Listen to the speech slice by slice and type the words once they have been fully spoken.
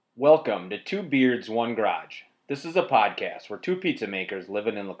Welcome to Two Beards, One Garage. This is a podcast where two pizza makers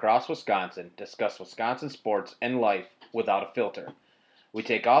living in La Crosse, Wisconsin discuss Wisconsin sports and life without a filter. We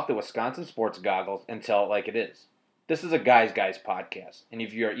take off the Wisconsin sports goggles and tell it like it is. This is a guys podcast, and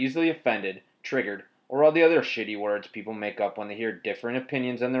if you are easily offended, triggered, or all the other shitty words people make up when they hear different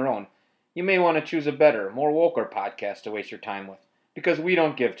opinions than their own, you may want to choose a better, more woker podcast to waste your time with, because we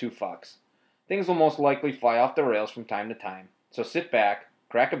don't give two fucks. Things will most likely fly off the rails from time to time, so sit back,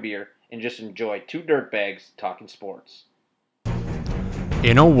 crack a beer, and just enjoy two dirtbags talking sports.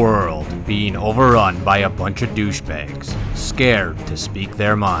 In a world being overrun by a bunch of douchebags, scared to speak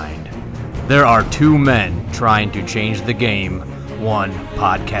their mind, there are two men trying to change the game, one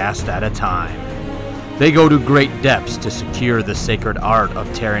podcast at a time. They go to great depths to secure the sacred art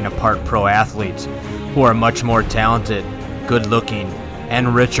of tearing apart pro athletes who are much more talented, good-looking,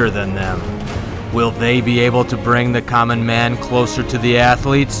 and richer than them. Will they be able to bring the common man closer to the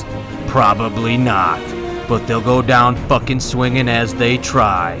athletes? Probably not. But they'll go down fucking swinging as they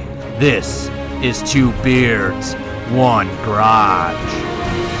try. This is Two Beards, One Garage.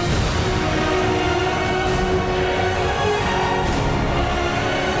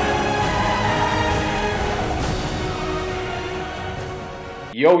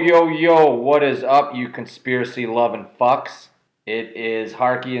 Yo, what is up, you conspiracy-loving fucks? It is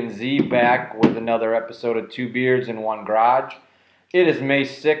Harky and Z back with another episode of Two Beards in One Garage. It is May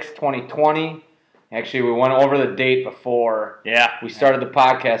 6th, 2020. Actually, we went over the date before we started the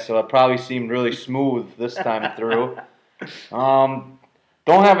podcast, so it probably seemed really smooth this time through. Don't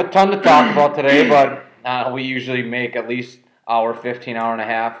have a ton to talk about today, but we usually make at least hour and a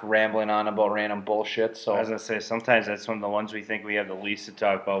half rambling on about random bullshit. So I was going to say, sometimes that's one of the ones we think we have the least to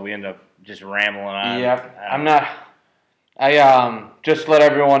talk about. We end up just rambling on. Yep. I just let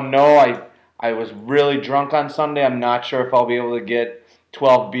everyone know I was really drunk on Sunday. I'm not sure if I'll be able to get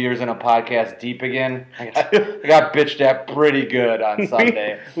 12 beers in a podcast deep again. I got bitched at pretty good on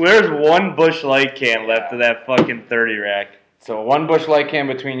Sunday. There's one Busch Light can left of that fucking 30 rack. So one Busch Light can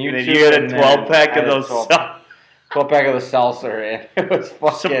between you and two. You had a 12-pack of those. 12-pack of the seltzer, and it was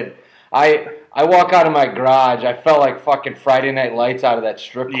fucking. I walk out of my garage. I felt like fucking Friday Night Lights out of that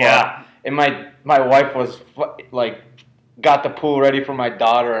strip club. Yeah. And my wife was got the pool ready for my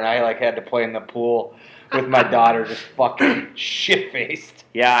daughter, and I had to play in the pool with my daughter, just fucking shit faced.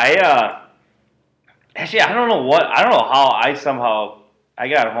 Yeah, actually I don't know how I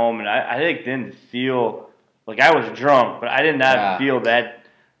got home and I didn't feel like I was drunk, but I did not feel that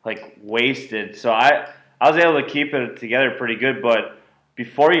wasted. So I was able to keep it together pretty good, but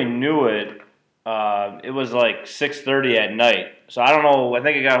before you knew it, it was 6:30 at night. So I don't know. I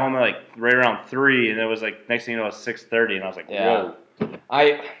think I got home at right around 3, and it was next thing you know, it was 6:30, and I was like, whoa.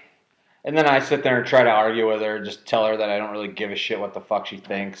 And then I sit there and try to argue with her, just tell her that I don't really give a shit what the fuck she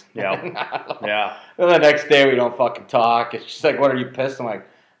thinks. Yeah. Yeah. Then the next day we don't fucking talk. It's just what are you pissed? I'm like,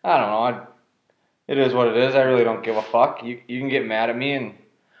 I don't know. It is what it is. I really don't give a fuck. You can get mad at me, and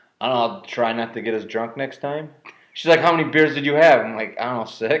I don't know. I'll try not to get as drunk next time. She's like, how many beers did you have? I'm like, I don't know,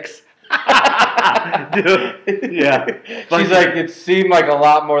 6. Dude, yeah. She's like, it seemed like a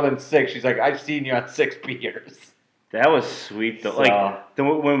lot more than 6. She's like, I've seen you on 6 beers. That was sweet though.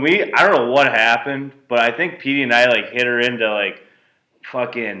 So, when I don't know what happened, but I think Petey and I hit her into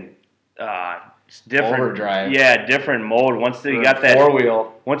fucking different overdrive. Yeah, different mode. Once we got that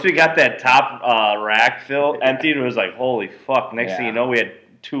 4-wheel. Once we got that top rack emptied, it was like, holy fuck. Next thing you know, we had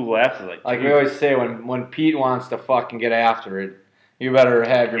 2 left. Like we always say, when Pete wants to fucking get after it, you better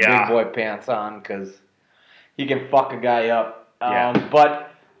have your big boy pants on, because he can fuck a guy up.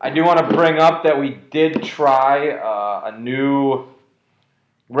 But I do want to bring up that we did try a new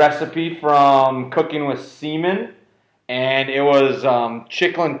recipe from Cooking with Seaman, and it was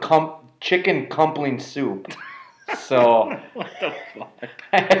chicken dumpling soup. So what the fuck?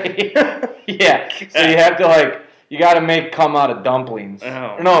 Yeah. So you have to you got to make cum out of dumplings.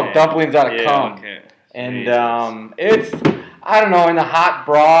 Oh, no, man. Dumplings out of cum. Okay. And it's, I don't know, in the hot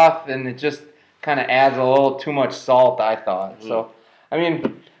broth, and it just kind of adds a little too much salt, I thought. So, I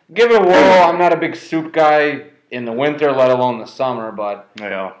mean, give it a whirl. I'm not a big soup guy in the winter, let alone the summer, but we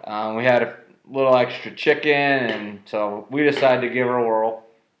had a little extra chicken, and so we decided to give her a whirl.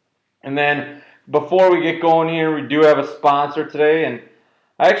 And then, before we get going here, we do have a sponsor today, and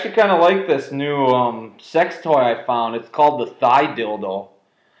I actually kind of like this new sex toy I found. It's called the Thigh Dildo.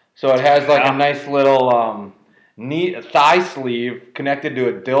 So it has a nice little neat thigh sleeve connected to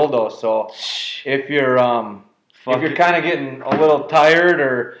a dildo. So if you're kind of getting a little tired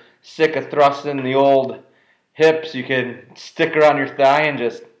or sick of thrusting the old hips, you can stick her on your thigh and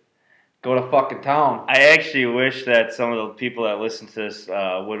just go to fucking town. I actually wish that some of the people that listen to this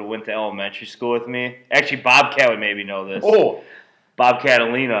would have went to elementary school with me. Actually, Bobcat would maybe know this. Oh. Bob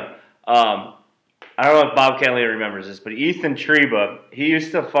Catalina. I don't know if Bob Catalina remembers this, but Ethan Treba,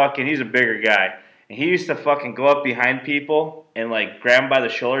 he's a bigger guy. And he used to fucking go up behind people and, like, grab him by the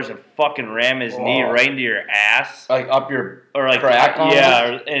shoulders and fucking ram his knee right into your ass. Like up your or like crack on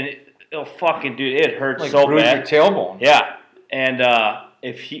and it'll fucking, dude, it hurts like so bruise bad. your tailbone. Yeah. And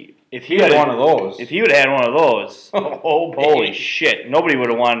if he had one of those. If he would have had one of those, oh, holy shit, nobody would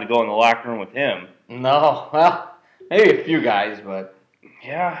have wanted to go in the locker room with him. No. Well, maybe a few guys, but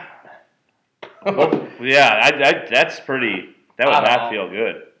yeah. Yeah, that's pretty. That would not feel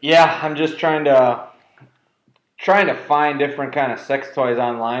good. Yeah, I'm just trying to find different kind of sex toys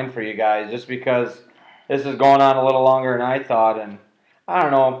online for you guys, just because this is going on a little longer than I thought, and I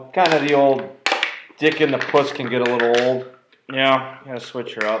don't know, kind of the old dick in the puss can get a little old. Yeah, you gotta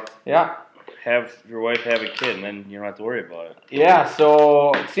switch her up. Yeah. Have your wife have a kid, and then you don't have to worry about it. Yeah,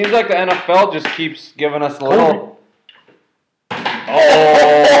 so it seems like the NFL just keeps giving us a little.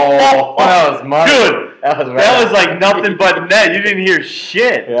 Oh, that was Mark. Good. That was like nothing but net. You didn't hear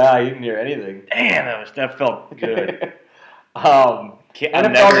shit. Yeah, you didn't hear anything. Damn, that felt good.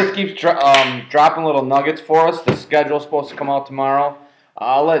 NFL just keeps dropping little nuggets for us. The schedule's supposed to come out tomorrow.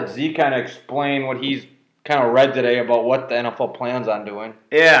 I'll let Z kind of explain what he's kind of read today about what the NFL plans on doing.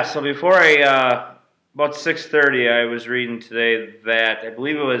 Yeah, so before about 6:30, I was reading today that I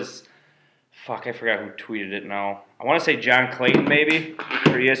believe it was, I forgot who tweeted it now. I want to say John Clayton maybe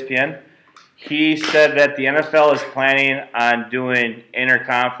for ESPN. He said that the NFL is planning on doing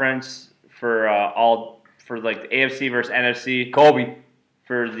interconference for like the AFC versus NFC. Kobe.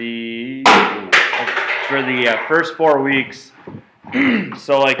 For the first 4 weeks.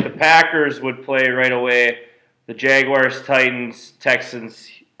 So like the Packers would play right away, the Jaguars, Titans,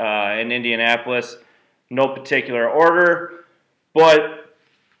 Texans, in Indianapolis, no particular order.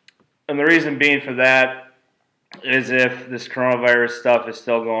 And the reason being for that is if this coronavirus stuff is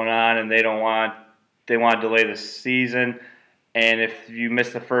still going on and they want to delay the season, and if you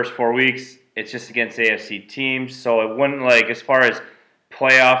miss the first 4 weeks, it's just against AFC teams, so it wouldn't, like, as far as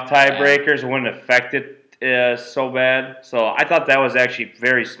playoff tiebreakers, it wouldn't affect it so bad. So I thought that was actually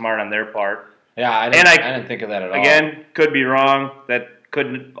very smart on their part. Yeah, I didn't think of that at all. Again, could be wrong. That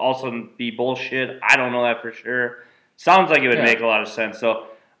could also be bullshit. I don't know that for sure. Sounds like it would make a lot of sense. So,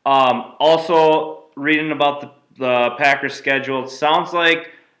 also reading about the Packers schedule, it sounds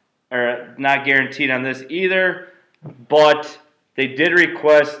like, or not guaranteed on this either, but they did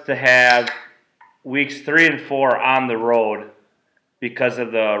request to have weeks 3 and 4 on the road because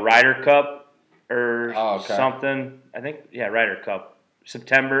of the Ryder Cup or something. I think, Ryder Cup.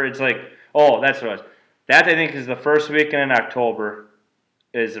 September, it's like, that's what it was. That, I think, is the first weekend in October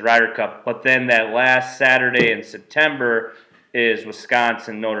is the Ryder Cup. But then that last Saturday in September is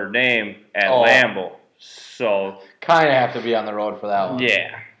Wisconsin Notre Dame at Lambeau. So kind of have to be on the road for that one.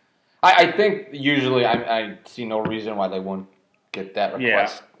 Yeah. I think usually I see no reason why they wouldn't get that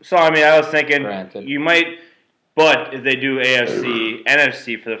request. Yeah. So, I mean, I was thinking granted. You might, but if they do AFC,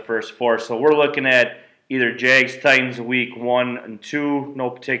 NFC for the first 4. So we're looking at either Jags, Titans week 1 and 2,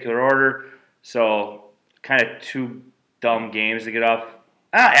 no particular order. So kind of 2 dumb games to get off.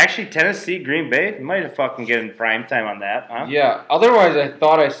 Actually, Tennessee, Green Bay, you might have fucking get in prime time on that, huh? Yeah. Otherwise, I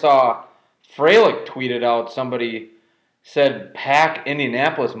thought I saw Freilich tweeted out, somebody said Pack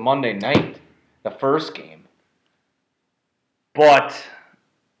Indianapolis Monday night, the first game. But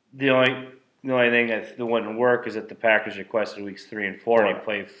the only thing that wouldn't work is that the Packers requested weeks 3 and 4 and they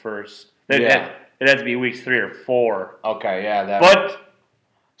play first. It had to be weeks 3 or 4. Okay, yeah.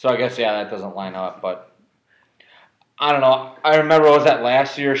 So I guess, that doesn't line up, but I don't know. I remember, was that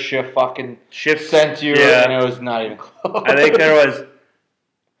last year Schiff sent you, and it was not even close. I think there was,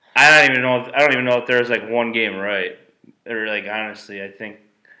 I don't even know if there was like one game right. Or like, honestly, I think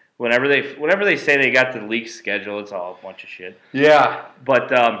whenever they say they got the league schedule, it's all a bunch of shit. Yeah. But,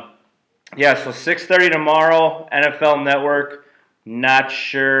 so 6:30 tomorrow, NFL Network. Not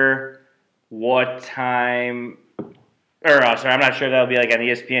sure what time, I'm not sure that'll be like on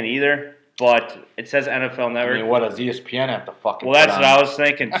ESPN either, but it says NFL Network. I mean, what does ESPN have to fucking Well, that's what I was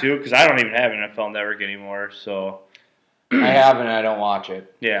thinking too, because I don't even have NFL Network anymore, so. I have and I don't watch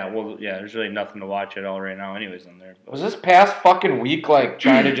it. Yeah, there's really nothing to watch at all right now anyways on there. Was this past fucking week like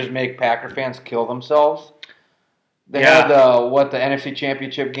trying to just make Packer fans kill themselves? They had the NFC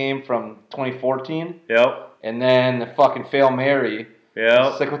Championship game from 2014? Yep. And then the fucking Fail Mary.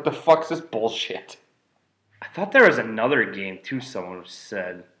 Yep. It's like, what the fuck's this bullshit? I thought there was another game too, someone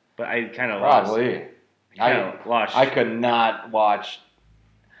said, but I kind of lost. Probably. I could not watch.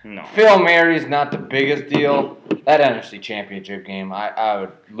 No. Phil Mary's not the biggest deal. That NFC Championship game, I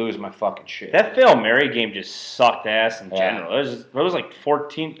would lose my fucking shit. That Hail Mary game just sucked ass in Yeah. general. It was like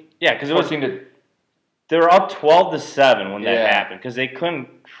 14. Yeah, because it was 14 to they were up 12-7 when that Yeah. happened because they couldn't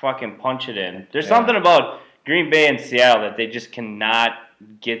fucking punch it in. There's Yeah. something about Green Bay and Seattle that they just cannot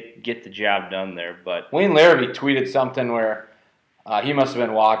get the job done there. But Wayne Larrabee tweeted something where he must have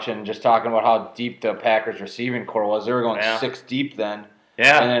been watching, just talking about how deep the Packers receiving core was. They were going Yeah. 6 deep then.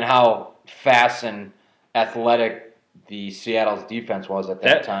 yeah, And then how fast and athletic the Seattle's defense was at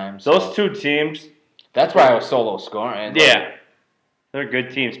that time. So those two teams, that's why I was so low scoring. yeah, they're good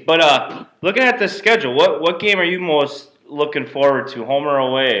teams. But looking at the schedule, what game are you most looking forward to, home or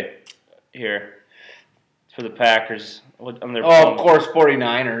away here for the Packers? On their Of course,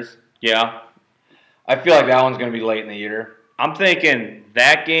 49ers. Yeah. I feel like that one's going to be late in the year. I'm thinking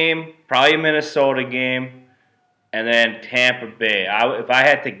that game, probably a Minnesota game, and then Tampa Bay. If I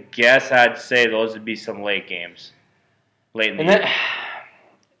had to guess, I'd say those would be some late games. Late in the year.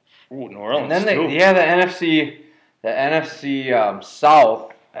 Ooh, New Orleans And then too. the NFC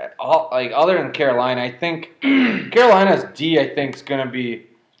South. Other than Carolina, I think Carolina's D. I think is going to be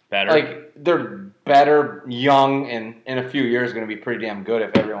Better. like they're better, young, and in a few years going to be pretty damn good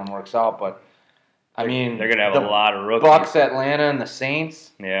if everyone works out. But I mean, they're gonna have the a lot of rookies. Bucks, Atlanta, and the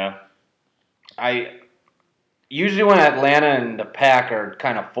Saints. Yeah. Usually when Atlanta and the Pack are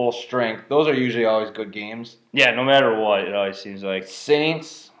kind of full strength, those are usually always good games. Yeah, no matter what, it always seems like.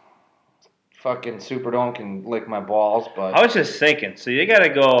 Saints, fucking Superdome can lick my balls, but I was just thinking, so you got to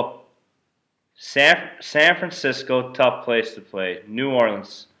go San Francisco, tough place to play. New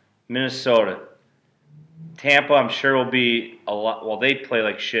Orleans, Minnesota. Tampa, I'm sure will be a lot. Well, they play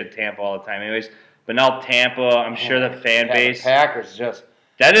like shit Tampa all the time anyways. But now Tampa, I'm sure the fan base. The Packers just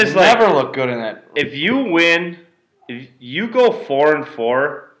That is never like, look good in that. if you win, if you go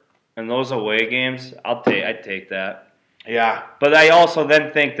 4-4 in those away games, I'd take that. Yeah. But I also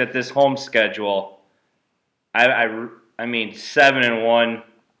then think that this home schedule, I mean 7-1.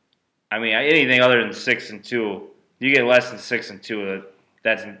 I mean anything other than 6-2, you get less than 6-2.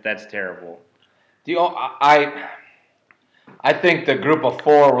 That's terrible. I think the group of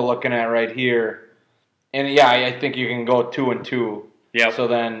 4 we're looking at right here, and yeah, I think you can go 2-2. Yeah. So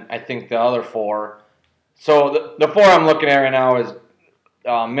then I think the other 4. So the 4 I'm looking at right now is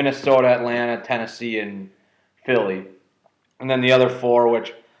Minnesota, Atlanta, Tennessee, and Philly. And then the other 4,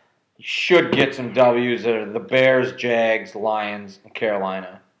 which should get some W's, are the Bears, Jags, Lions, and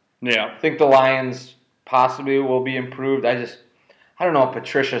Carolina. Yeah. I think the Lions possibly will be improved. I don't know if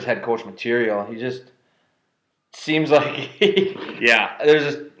Patricia's head coach material. He just seems like Yeah. there's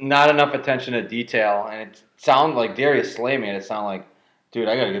just not enough attention to detail. And it sounds like Darius Slay made it sound like, dude,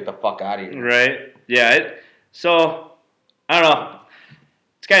 I got to get the fuck out of here. Right. Yeah. So, I don't know.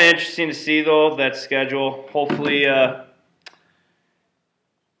 It's kind of interesting to see, though, that schedule. Hopefully, I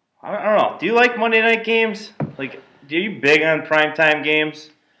don't know. Do you like Monday night games? Like, are you big on primetime games?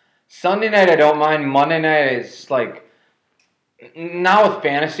 Sunday night, I don't mind. Monday night is like, now with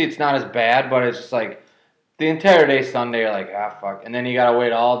fantasy, it's not as bad, but it's just like the entire day Sunday, you're like, fuck. And then you got to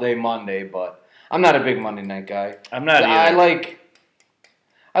wait all day Monday, but I'm not a big Monday night guy. I'm not I either.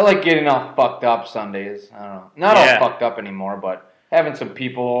 like getting all fucked up Sundays. I don't know. Not Yeah. all fucked up anymore, but having some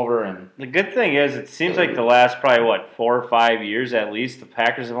people over and The good thing is, it seems like the last probably, 4 or 5 years at least, the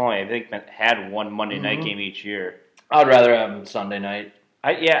Packers have only, I think, had one Monday night game each year. I'd rather have them Sunday night.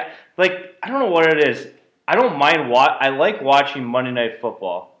 I don't know what it is. I don't mind I like watching Monday Night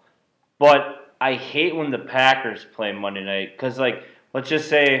Football, but I hate when the Packers play Monday night because, like, let's just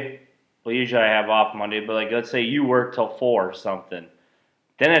say, well, usually I have off Monday, but like, let's say you work till 4 or something.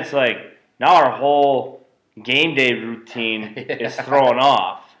 Then it's like now our whole game day routine is thrown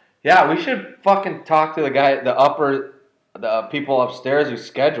off. Yeah, we should fucking talk to the people upstairs who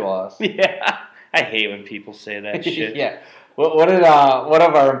schedule us. Yeah, I hate when people say that shit. Yeah. What did one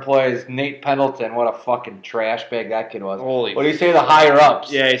of our employees, Nate Pendleton, what a fucking trash bag that kid was. Holy what do you say, the higher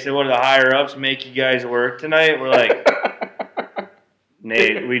ups? Yeah, he said, "What do the higher ups make you guys work tonight?" We're like,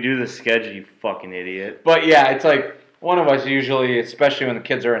 Nate, we do the schedule, you fucking idiot. But yeah, it's like one of us usually, especially when the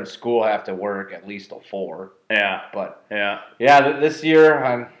kids are in school, have to work at least till 4. Yeah, But yeah. this year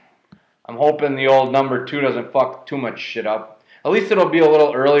I'm hoping the old number 2 doesn't fuck too much shit up. At least it'll be a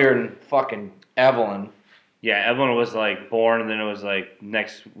little earlier than fucking Evelyn. Yeah, Evelyn was like born, and then it was like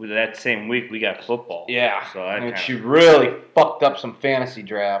that same week we got football. Yeah, So I and she really fucked up some fantasy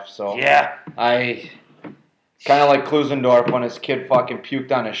drafts. So yeah, I kind of like Klusendorf when his kid fucking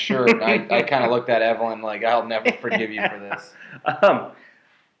puked on his shirt. I kind of looked at Evelyn like, I'll never forgive you for this.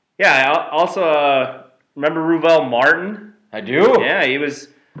 Yeah. I also remember Ruvel Martin. I do. Yeah, he was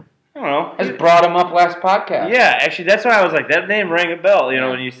I don't know. I just brought him up last podcast. Yeah, actually, that's why I was like, that name rang a bell,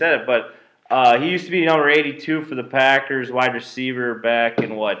 when you said it. But he used to be number 82 for the Packers, wide receiver back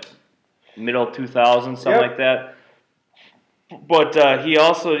in, middle 2000s, something like that. But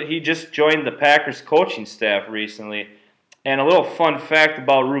he just joined the Packers coaching staff recently. And a little fun fact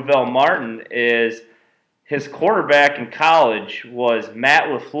about Ruvel Martin is his quarterback in college was Matt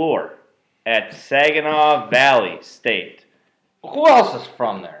LaFleur at Saginaw Valley State. Who else is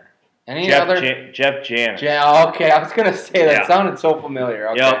from there? Jeff Janis. Okay, I was going to say that sounded so familiar.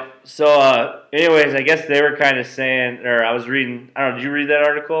 Okay. Yep. So, anyways, I guess they were kind of saying, or I was reading, I don't know, did you read that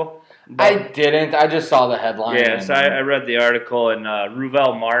article? I didn't. I just saw the headline. Yeah, so I read the article, and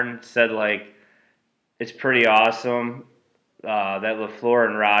Ruvel Martin said, it's pretty awesome that LaFleur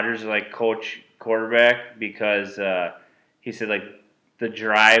and Rodgers are, coach quarterback because he said, the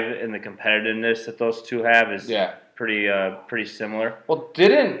drive and the competitiveness that those two have is pretty similar. Well,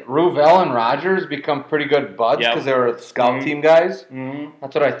 didn't Ruvel and Rodgers become pretty good buds because they were scout team guys? Mm-hmm.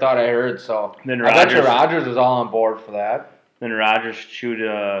 That's what I thought I heard. So then I bet you Rodgers was all on board for that. Then Rodgers chewed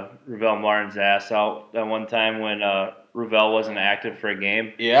Ruvel Martin's ass out that one time when Ruvel wasn't active for a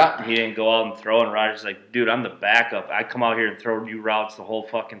game. Yeah. He didn't go out and throw, and Rodgers was like, dude, I'm the backup. I come out here and throw you routes the whole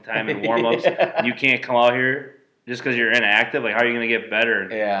fucking time in warm-ups. You can't come out here just because you're inactive. How are you going to get better?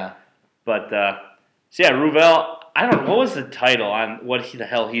 Yeah. But, Ruvel, I don't know, what was the title on what the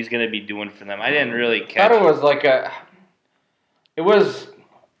hell he's going to be doing for them? I didn't really catch it. I thought it was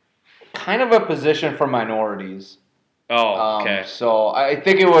kind of a position for minorities. Oh, okay. So I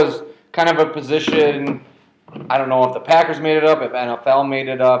think it was kind of a position, I don't know if the Packers made it up, if NFL made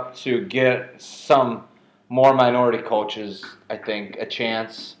it up, to get some more minority coaches, I think, a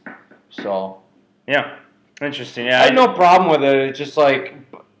chance. So. Yeah. Interesting. Yeah. I had no problem with it. It's just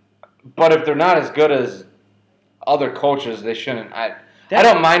but if they're not as good as other coaches, they shouldn't. I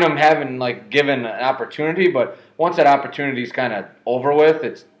don't mind them having, given an opportunity, but once that opportunity is kind of over with,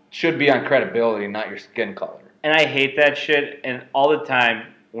 it should be on credibility, not your skin color. And I hate that shit. And all the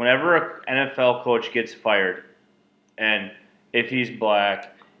time, whenever an NFL coach gets fired, and if he's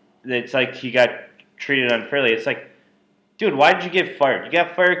black, it's like he got treated unfairly. It's like, dude, why did you get fired? You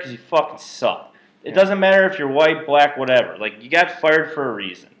got fired because you fucking suck. It doesn't matter if you're white, black, whatever. You got fired for a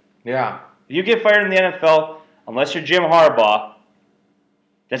reason. Yeah. You get fired in the NFL, unless you're Jim Harbaugh,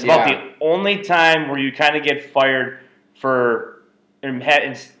 that's about the only time where you kind of get fired for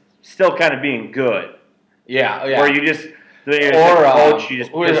and still kind of being good. Yeah. Where you just coach, you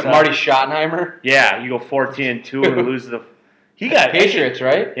just who is it, Marty Schottenheimer? Yeah, you go 14-2 and lose the. He got Patriots,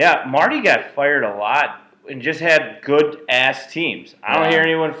 right? Yeah, Marty got fired a lot and just had good ass teams. I don't hear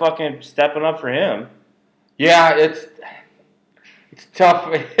anyone fucking stepping up for him. Yeah, it's tough.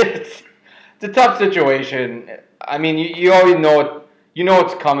 It's a tough situation. I mean, you always know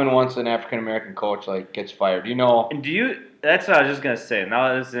it's coming once an African American coach gets fired. And that's what I was just gonna say.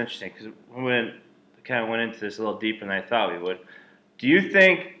 Now this is interesting because we kind of went into this a little deeper than I thought we would. Do you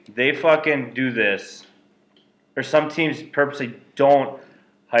think they fucking do this, or some teams purposely don't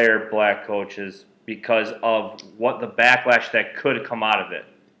hire black coaches because of what the backlash that could come out of it?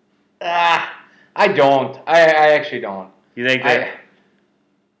 I don't. I actually don't. You think that?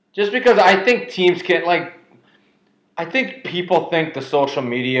 Just because I think teams can I think people think the social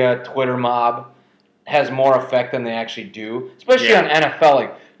media Twitter mob has more effect than they actually do, especially on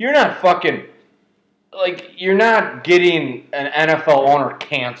NFL. You're not fucking you're not getting an NFL owner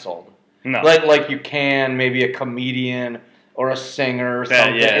canceled. No. Like you can maybe a comedian or a singer or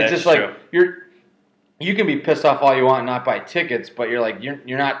something. Yeah, it's just true. you can be pissed off all you want and not buy tickets, but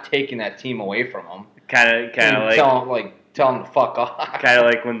you're not taking that team away from them. Kind of tell them to fuck off. Kind of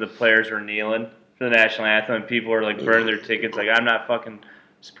like when the players were kneeling for the national anthem and people were burning their tickets. I'm not fucking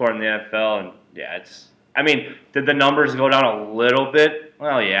supporting the NFL. And I mean, did the numbers go down a little bit?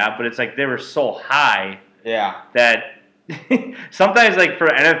 Well, yeah, but it's they were so high. Yeah. That sometimes for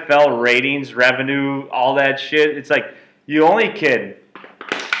NFL ratings, revenue, all that shit, it's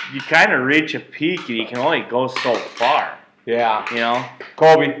you kind of reach a peak and you can only go so far. Yeah.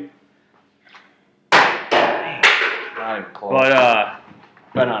 Kobe. Not even close. But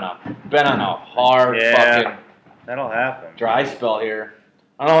been on a hard fucking that'll happen. Dry spell here.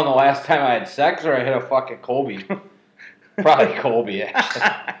 I don't know when the last time I had sex or I hit a fucking Kobe. Probably Kobe,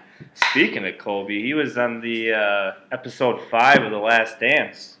 actually. Speaking of Kobe, he was on the episode 5 of The Last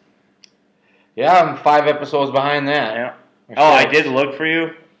Dance. Yeah, I'm 5 episodes behind that. Yeah. Oh, I did look for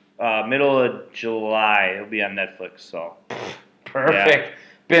you. Middle of July, it'll be on Netflix. So perfect. Yeah.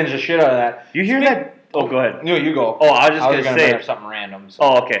 Binge the shit out of that. You hear that? Oh, go ahead. No, you go. Oh, I was just gonna say bring up something random. So.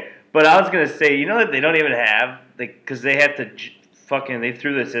 Oh, okay. But I was gonna say, that they don't even have because they have to they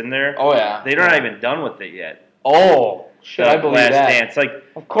threw this in there. Oh yeah. They're not even done with it yet. Oh shit! I believe Last that. Dance. Like,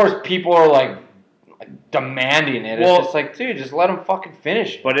 of course, people are like demanding it. Well, it's just like, dude, just let them fucking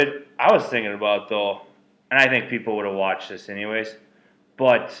finish it. But I was thinking about though, and I think people would have watched this anyways.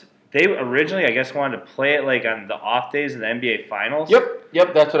 But they originally, I guess, wanted to play it like on the off days of the NBA Finals.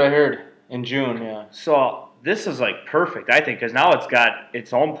 Yep, that's what I heard in June. Yeah. So this is like perfect, I think, because now it's got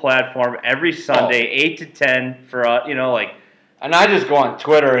its own platform every Sunday, 8 to 10 for like. And I just go on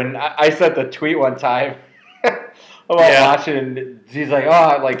Twitter and I sent the tweet one time about watching, and he's like,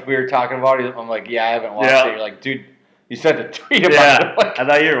 "Oh, like we were talking about it." I'm like, "Yeah, I haven't watched it." You're like, "Dude, you sent a tweet about it." Like, I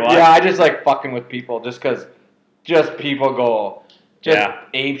thought you were watching. Yeah, I just like fucking with people just because people go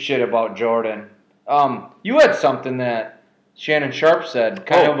ape shit about Jordan. You had something that Shannon Sharpe said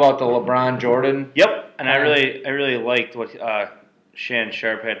kind of about the LeBron Jordan. Yep, and I really liked what Shannon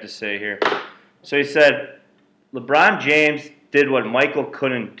Sharpe had to say here. So he said, LeBron James did what Michael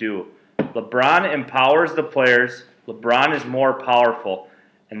couldn't do. LeBron empowers the players. LeBron is more powerful,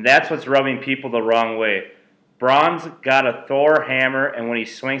 and that's what's rubbing people the wrong way. Bron's got a Thor hammer, and when he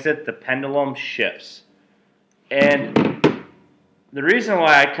swings it, the pendulum shifts. And the reason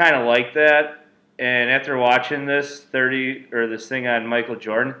why I kind of like that, and after watching this thing on Michael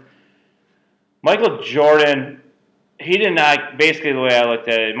Jordan, he did not, basically the way I looked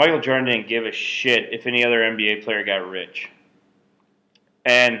at it, Michael Jordan didn't give a shit if any other NBA player got rich.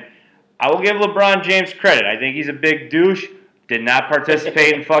 And I will give LeBron James credit. I think he's a big douche. Did not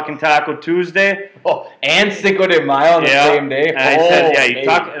participate in fucking Taco Tuesday. Oh, and Cinco de Mayo on the same day. And I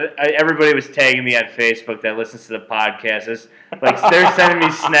said, everybody was tagging me on Facebook that listens to the podcast. They're sending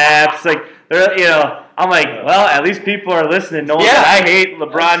me snaps. I'm like, well, at least people are listening, knowing that I hate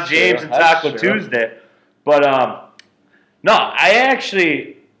LeBron James and Taco Tuesday. But no, that's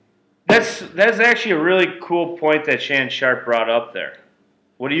actually a really cool point that Shannon Sharpe brought up there.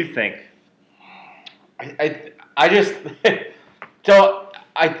 What do you think? So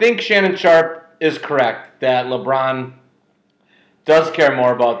I think Shannon Sharpe is correct that LeBron does care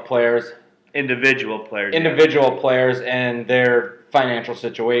more about players. Individual players and their financial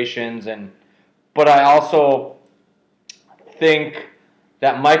situations. But I also think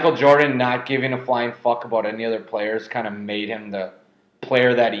that Michael Jordan not giving a flying fuck about any other players kind of made him the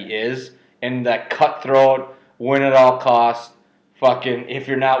player that he is. And that cutthroat, win at all costs, fucking, if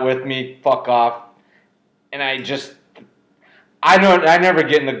you're not with me, fuck off. And I never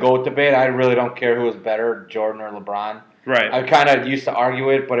get in the GOAT debate. I really don't care who is better, Jordan or LeBron. Right. I kind of used to argue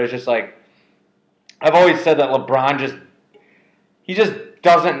it, but it's just like, I've always said that LeBron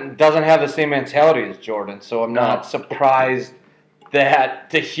doesn't have the same mentality as Jordan. So I'm not surprised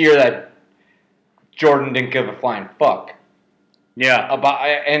to hear that Jordan didn't give a flying fuck. Yeah.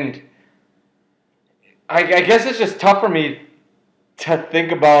 And I guess it's just tough for me to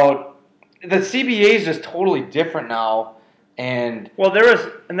think about. The CBA is just totally different now, and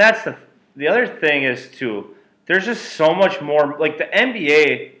that's the other thing is too. There's just so much more. Like the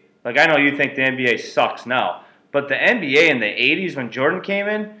NBA, like I know you think the NBA sucks now, but the NBA in the '80s when Jordan came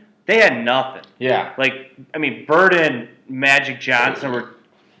in, they had nothing. Yeah. Like Bird and Magic Johnson were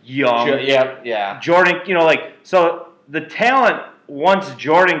young. Yeah. Jordan, so the talent once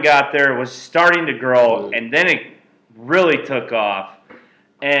Jordan got there was starting to grow, and then it really took off,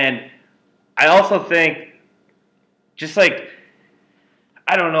 and I also think, just like,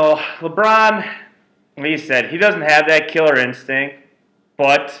 I don't know, LeBron, like you said, he doesn't have that killer instinct,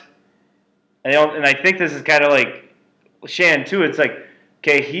 but, and I think this is kind of like Shannon too, it's like,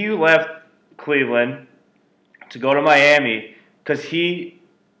 okay, he left Cleveland to go to Miami because he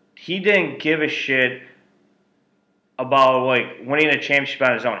didn't give a shit about, like, winning a championship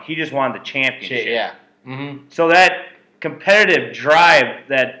on his own. He just wanted the championship. Yeah. Mm-hmm. So that competitive drive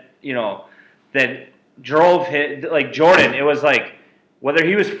that, that drove him, like Jordan, it was like, whether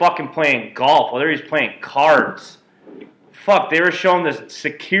he was fucking playing golf, whether he was playing cards, they were showing this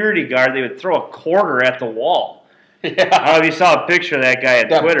security guard, they would throw a quarter at the wall. Yeah. I don't know if you saw a picture of that guy on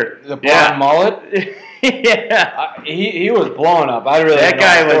Twitter. The blonde mullet? Yeah. He was blowing up. I really That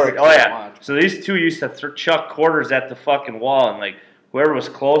guy was, oh yeah. So these two used to chuck quarters at the fucking wall, and like, whoever was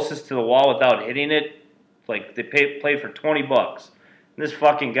closest to the wall without hitting it, like, they played for $20. And this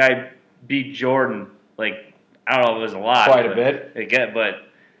fucking guy beat Jordan, like, I don't know if it was a lot. Quite a bit. But,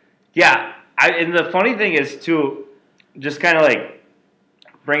 yeah. And the funny thing is, too, just kind of like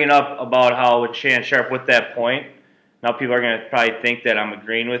bringing up about how with Shannon Sharpe with that point, now people are going to probably think that I'm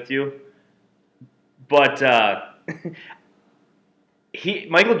agreeing with you. But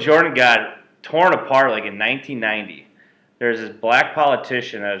Michael Jordan got torn apart like in 1990. There's this black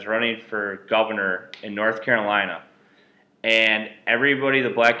politician that was running for governor in North Carolina. and everybody, the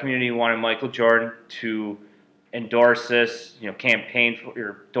black community, wanted Michael Jordan to endorse this, campaign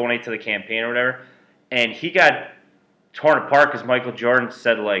or donate to the campaign or whatever. And he got torn apart because Michael Jordan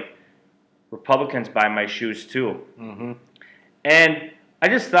said, like, Republicans buy my shoes too. Mm-hmm. And I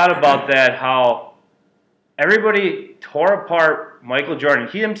just thought about that, how everybody tore apart Michael Jordan.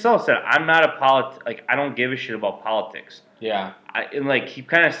 He himself said, I'm not I don't give a shit about politics. Yeah. And like, he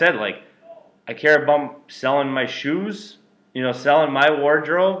kind of said, like, I care about selling my shoes, selling my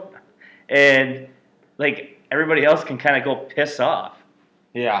wardrobe, and like everybody else can kind of go piss off.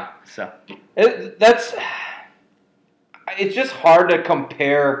 Yeah. So it's just hard to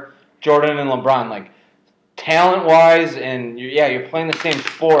compare Jordan and LeBron, like talent-wise, and you're playing the same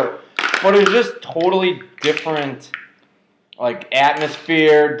sport, but it's just totally different, like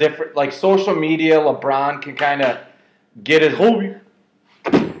atmosphere, different, like social media. LeBron can kind of get his Kobe.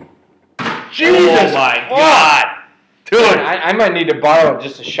 Jesus, oh my God. Dude, I might need to borrow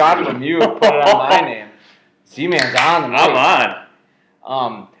just a shot from you and put it on my name. Z-Man's on the night. I'm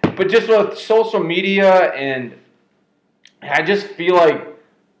on. But just with social media, and I just feel like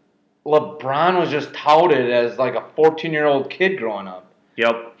LeBron was just touted as like a 14-year-old kid growing up.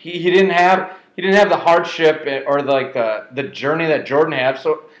 Yep. He didn't have the hardship or the journey that Jordan had,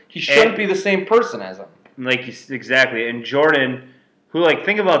 so he shouldn't be the same person as him. Exactly. And Jordan, who, like,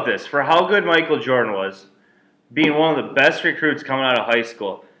 think about this, for how good Michael Jordan was, being one of the best recruits coming out of high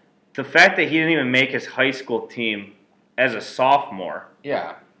school, the fact that he didn't even make his high school team as a sophomore.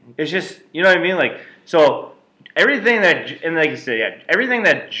 Yeah. It's just, you know what I mean? Like, so everything that, and like you said, yeah, everything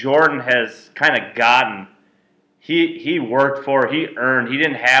that Jordan has kind of gotten, he worked for, he earned. He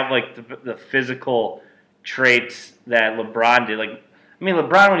didn't have, like, the physical traits that LeBron did. Like, I mean,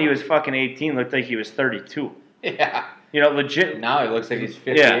 LeBron, when he was fucking 18, looked like he was 32. Yeah. Legit. Now he looks like he's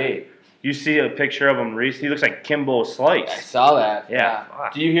 58. Yeah. You see a picture of him recently. He looks like Kimbo Slice. I saw that. Yeah.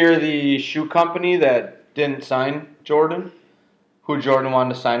 Do you hear the shoe company that didn't sign Jordan? Who Jordan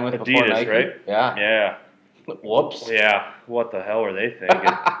wanted to sign with before Adidas, Nike? right? Yeah. Yeah. Whoops. Yeah. What the hell were they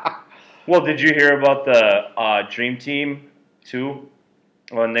thinking? Well, did you hear about the Dream Team, too?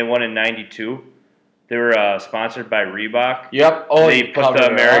 When they won in 92? They were sponsored by Reebok. Yep. Oh, they put the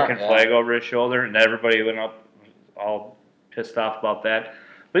American yeah. flag over his shoulder, and everybody went up all pissed off about that.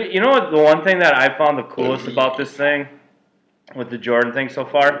 But you know what? The one thing that I found the coolest about this thing, with the Jordan thing so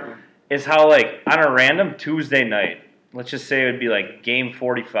far, is how, like, on a random Tuesday night, let's just say it would be like game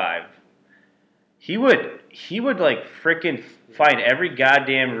 45, he would like freaking find every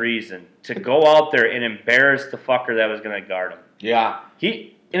goddamn reason to go out there and embarrass the fucker that was gonna guard him. Yeah.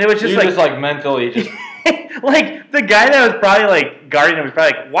 And it was just like mentally just like the guy that was probably like guarding him was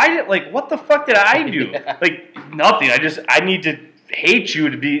probably like, what the fuck did I do? Yeah. Like, nothing. I need to hate you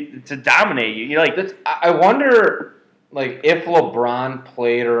to dominate you. You're like, I wonder, like, if LeBron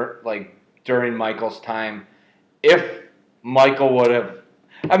played or like during Michael's time, if Michael would have.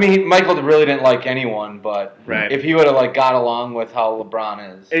 I mean, Michael really didn't like anyone, but right. If he would have like got along with how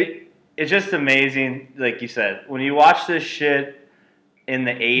LeBron is, it's just amazing. Like you said, when you watch this shit in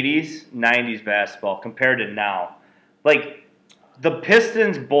the 80s, 90s basketball compared to now, like the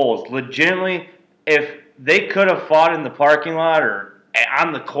Pistons Bulls, legitimately, if they could have fought in the parking lot or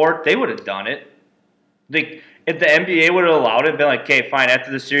on the court, they would have done it. Like, if the NBA would have allowed it, been like, okay, fine,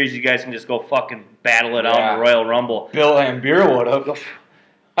 after the series, you guys can just go fucking battle it out in the Royal Rumble. Bill Laimbeer would have.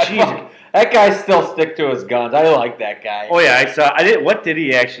 Jesus. That guy still stick to his guns. I like that guy. Oh yeah, I saw. What did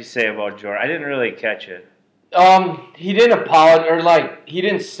he actually say about Jordan? I didn't really catch it. He didn't apologize, or like he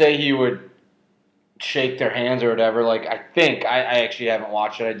didn't say he would shake their hands or whatever. Like, I think I actually haven't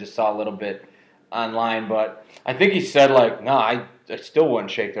watched it. I just saw a little bit online, but I think he said like, no, I still wouldn't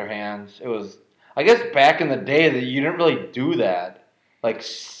shake their hands. It was, I guess, back in the day that you didn't really do that, like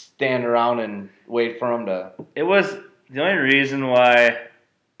stand around and wait for them to. It was the only reason why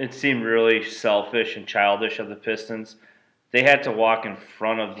it seemed really selfish and childish of the Pistons. They had to walk in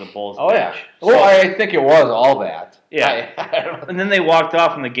front of the Bulls bench. Yeah. Well, I think it was all that. Yeah. And then they walked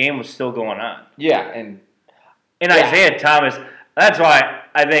off and the game was still going on. Yeah, and Isaiah Thomas, that's why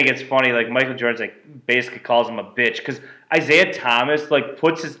I think it's funny, like Michael Jordan's like basically calls him a bitch, because Isaiah Thomas like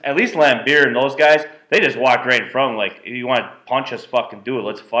puts his, at least Laimbeer and those guys, they just walked right in front of him like, if you want to punch us, fucking do it,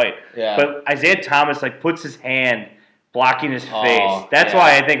 let's fight. Yeah. But Isaiah Thomas like puts his hand blocking his face. That's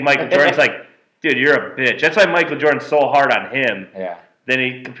why I think Michael Jordan's like, dude, you're a bitch. That's why Michael Jordan's so hard on him. Yeah. Than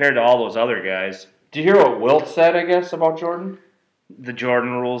he compared to all those other guys. Do you hear what Wilt said, I guess, about Jordan? The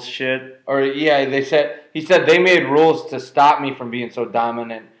Jordan rules shit. Or yeah, he said they made rules to stop me from being so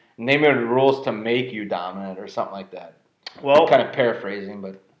dominant, and they made rules to make you dominant, or something like that. Well, I'm kind of paraphrasing,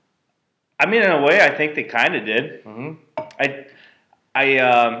 but I mean, in a way, I think they kind of did. Mm-hmm.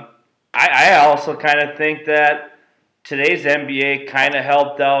 I also kind of think that today's NBA kind of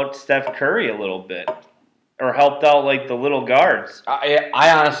helped out Steph Curry a little bit, or helped out like the little guards. I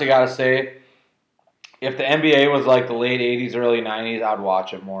honestly gotta say, if the NBA was like the late '80s, early '90s, I'd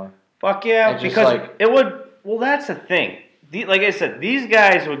watch it more. Fuck yeah, because it would. Well, that's the thing. Like I said, these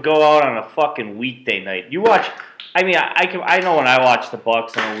guys would go out on a fucking weekday night. You watch. I mean, I know when I watch the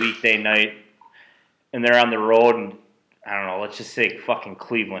Bucks on a weekday night, and they're on the road, and I don't know. Let's just say fucking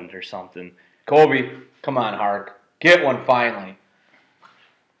Cleveland or something. Kobe, come on, Hark, get one finally.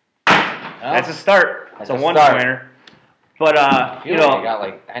 That's a start. It's a one-pointer. But you know, I got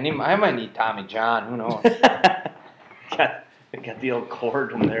like I might need Tommy John. Who knows? got the old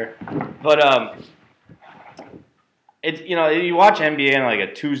cord in there. But it's you watch NBA on like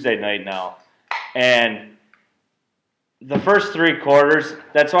a Tuesday night now, and the first 3 quarters.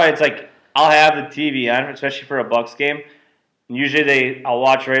 That's why it's like I'll have the TV on, especially for a Bucks game. And usually I'll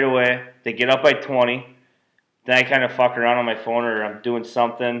watch right away. They get up by 20. Then I kind of fuck around on my phone or I'm doing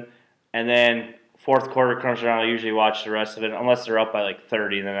something, and then fourth quarter comes around. I usually watch the rest of it, unless they're up by like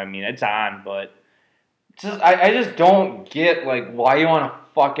 30. Then I mean it's on, but I just don't get like why you want to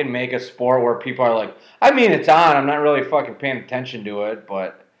fucking make a sport where people are like, I mean it's on. I'm not really fucking paying attention to it,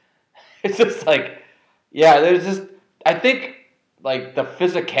 but it's just like, yeah, there's just I think like the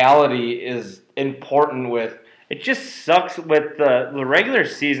physicality is important with. It just sucks with the regular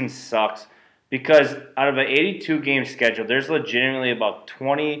season sucks because out of an 82 game schedule, there's legitimately about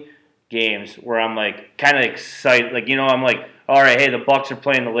 20 games where I'm like kind of excited, like I'm like, all right, hey, the Bucks are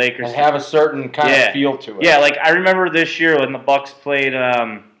playing the Lakers. They have a certain kind of feel to it. Yeah, like I remember this year when the Bucks played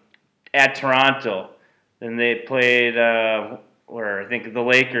at Toronto, and they played where I think the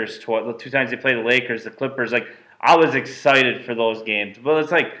Lakers the 2 times they played the Lakers, the Clippers. Like I was excited for those games, but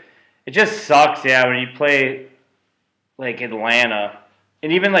it's like it just sucks, yeah, when you play like Atlanta,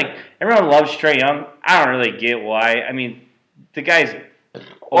 and even like everyone loves Trae Young. I don't really get why. I mean, the guy's.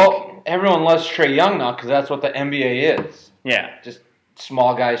 Well, everyone loves Trae Young now because that's what the NBA is. Yeah. Just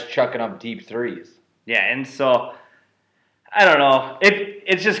small guys chucking up deep threes. Yeah, and so, I don't know.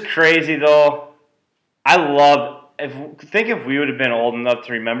 It's just crazy, though. If we would have been old enough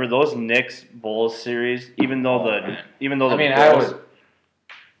to remember those Knicks Bulls series, even though the Bulls. You would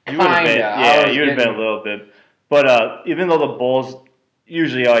have been a little bit. But even though the Bulls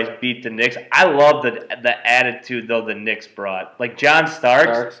usually always beat the Knicks, I love the attitude though the Knicks brought. Like John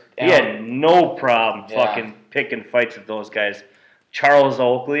Starks, he had no problem fucking picking fights with those guys. Charles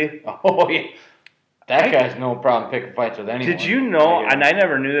Oakley, oh yeah, that guy's no problem picking fights with anyone. Did you know? And I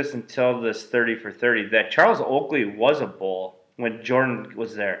never knew this until this 30 for 30 that Charles Oakley was a Bull when Jordan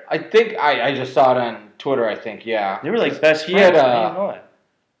was there. I think I just saw it on Twitter. I think they were like best friends. I didn't know it.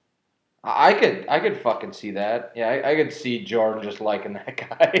 I could fucking see that. Yeah, I could see Jordan just liking that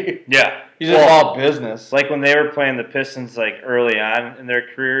guy. Yeah. He's just all business. Like when they were playing the Pistons like early on in their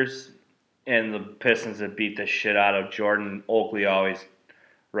careers and the Pistons that beat the shit out of Jordan, Oakley always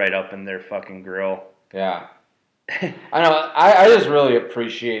right up in their fucking grill. Yeah. I know. I just really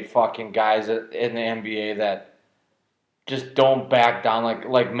appreciate fucking guys in the NBA that just don't back down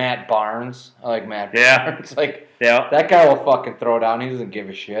like Matt Barnes. I like Matt Barnes. That guy will fucking throw down. He doesn't give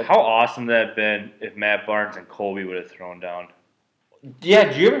a shit. How awesome would that have been if Matt Barnes and Kobe would have thrown down? Yeah,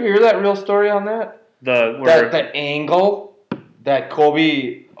 did you ever hear that real story on that? The angle that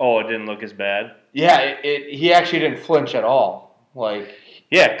Kobe. Oh, it didn't look as bad. Yeah, he actually didn't flinch at all. Like.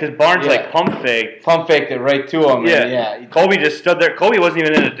 Yeah, because Barnes pump faked it right to him. Yeah, Kobe just stood there. Kobe wasn't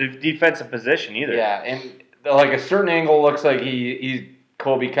even in a defensive position either. Yeah, and like a certain angle looks like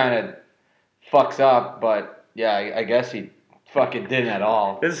Kobe kind of fucks up, but yeah, I guess he fucking didn't at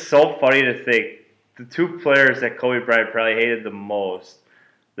all. This is so funny to think. The 2 players that Kobe Bryant probably hated the most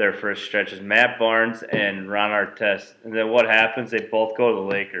their first stretch is Matt Barnes and Ron Artest. And then what happens? They both go to the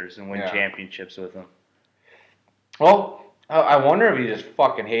Lakers and win championships with them. Well, I wonder if he just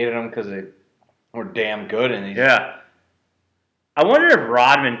fucking hated them because they were damn good. Yeah. I wonder if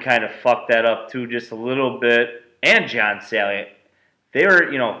Rodman kind of fucked that up too just a little bit. And John Sally. They were,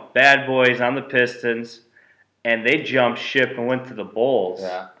 bad boys on the Pistons, and they jumped ship and went to the Bulls.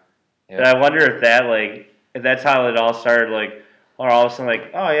 Yeah. And I wonder if that's how it all started, or all of a sudden,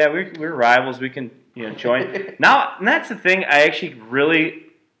 oh yeah, we're rivals, we can, join. Now, and that's the thing, I actually really,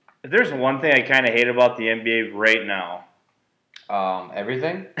 if there's one thing I kind of hate about the NBA right now.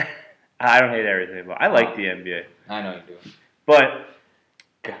 Everything? I don't hate everything, but I like the NBA. I know you do. But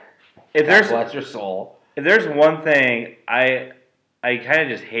if there's bless your soul. If there's one thing I kind of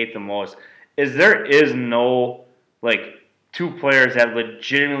just hate the most is there is no 2 players that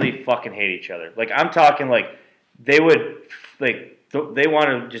legitimately fucking hate each other. Like I'm talking they would they want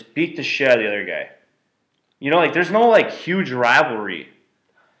to just beat the shit out of the other guy. There's no huge rivalry.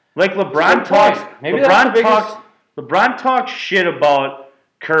 LeBron talks. Maybe LeBron talks shit about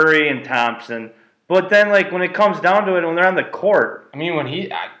Curry and Thompson, but then when it comes down to it, when they're on the court. I mean,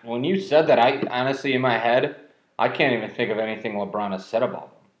 when you said that, I honestly in my head, I can't even think of anything LeBron has said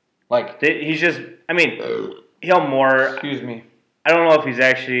about them. He's just. I mean, he'll more. Excuse me. I don't know if he's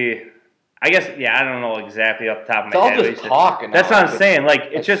actually. I guess I don't know exactly off the top of my head. It's all just talking. That's what I'm saying.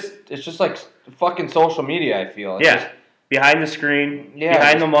 It's just like fucking social media. I feel. It's just behind the screen,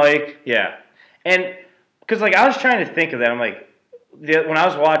 behind the mic, and because I was trying to think of that, I'm when I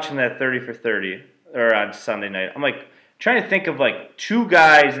was watching that 30 for 30 or on Sunday night, I'm trying to think of two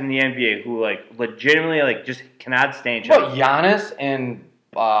guys in the NBA who legitimately just cannot stand each other. What, Giannis and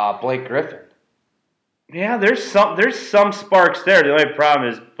Blake Griffin? Yeah, there's some sparks there. The only problem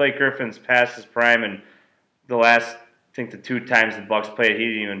is Blake Griffin's past his prime, and the last, I think the 2 times the Bucks played, he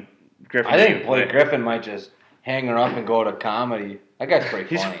didn't even. I think Blake Griffin might just hang her up and go to comedy. That guy's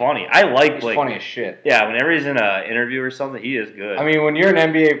pretty funny. He's funny. I like Blake. He's funny as shit. Yeah, whenever he's in an interview or something, he is good. I mean, when you're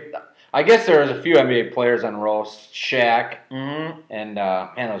an NBA, I guess there was a few NBA players on roast. Shaq, and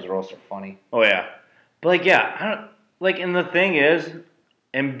man, those roasts are funny. Oh yeah, but I don't and the thing is,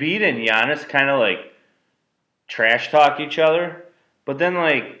 Embiid and Giannis kind of trash talk each other, but then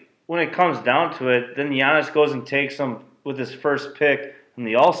when it comes down to it, then Giannis goes and takes them with his first pick in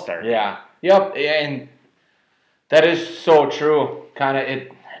the All-Star. Yeah. Yep. And that is so true. Kind of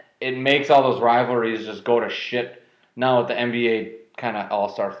it makes all those rivalries just go to shit now with the NBA kind of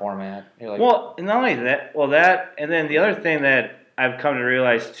All-Star format. Well, not only that, and then the other thing that I've come to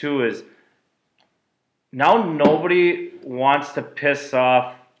realize too is now nobody wants to piss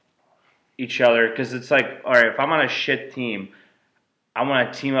off each other because it's all right, if I'm on a shit team, I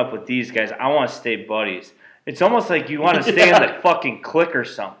want to team up with these guys. I want to stay buddies. It's almost like you want to stay in the fucking clique or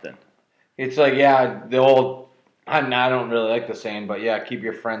something. It's the old. I don't really like the saying, but keep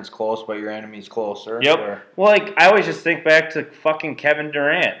your friends close, but your enemies closer. Yep. Well, I always just think back to fucking Kevin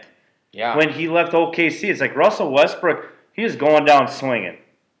Durant. Yeah. When he left OKC, it's Russell Westbrook. He was going down swinging.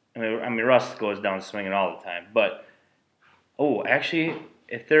 I mean, Russ goes down swinging all the time. But actually,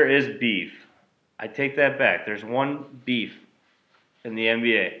 if there is beef, I take that back. There's one beef in the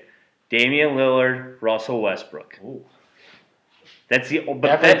NBA: Damian Lillard, Russell Westbrook. Ooh. That's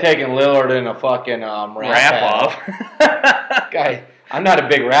definitely taking Lillard in a fucking rap off. Guy, I'm not a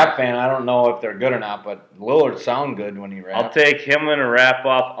big rap fan. I don't know if they're good or not, but Lillard sound good when he raps. I'll take him in a rap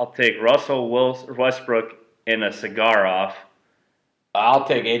off. I'll take Russell Westbrook in a cigar off. I'll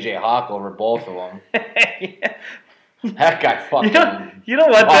take AJ Hawk over both of them. That guy fucking. You know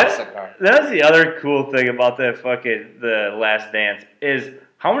what? That's the other cool thing about that fucking The Last Dance is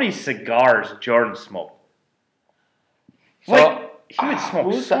how many cigars Jordan smoked. He would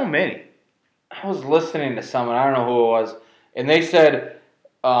smoke so many. I was listening to someone, I don't know who it was, and they said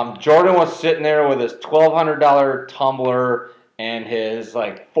Jordan was sitting there with his $1,200 tumbler and his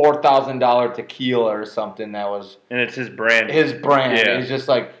 $4,000 tequila or something that was. And it's his brand. His brand. Yeah. He's just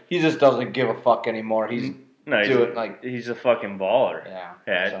he just doesn't give a fuck anymore. He's he's a fucking baller.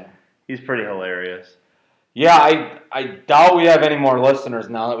 Yeah. So. He's pretty hilarious. Yeah, I doubt we have any more listeners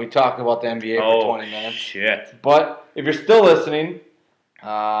now that we talked about the NBA for 20 minutes. Shit. But if you're still listening,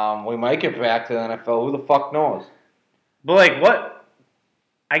 we might get back to the NFL. Who the fuck knows? But what?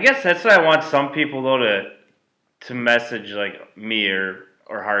 I guess that's what I want some people though to message me or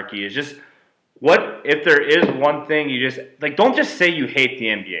Harkey is just what if there is one thing you just don't just say you hate the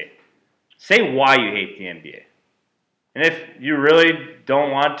NBA. Say why you hate the NBA. And if you really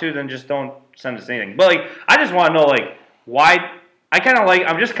don't want to, then just don't send us anything. But I just want to know why.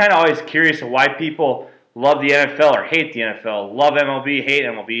 I'm just kind of always curious of why people love the NFL or hate the NFL, love MLB, hate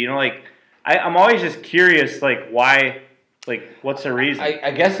MLB. I'm always just curious why. What's the reason?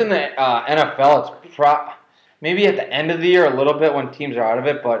 I guess in the NFL, it's maybe at the end of the year a little bit when teams are out of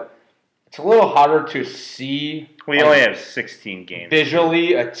it, but it's a little harder to see. We only have 16 games.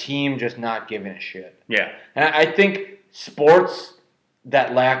 Visually, a team just not giving a shit. Yeah. And I think sports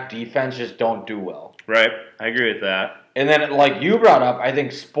that lack defense just don't do well. Right. I agree with that. And then, like you brought up, I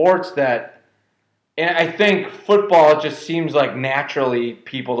think sports that, and I think football, it just seems like naturally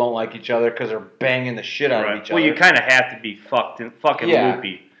people don't like each other because they're banging the shit out of each other. Well, you kind of have to be fucking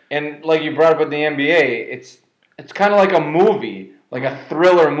loopy. And like you brought up with the NBA, it's kind of like a movie, like a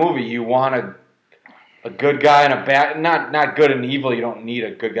thriller movie. You want a good guy and a bad, not good and evil. You don't need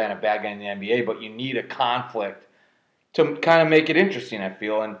a good guy and a bad guy in the NBA, but you need a conflict to kind of make it interesting, I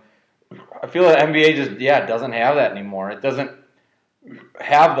feel. And I feel that NBA just, doesn't have that anymore. It doesn't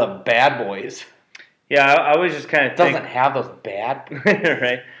have the bad boys. Yeah, I was just kind of doesn't have those bad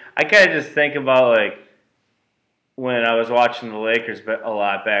right. I kind of just think about like when I was watching the Lakers a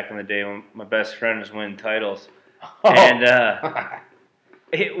lot back in the day when my best friend was winning titles, and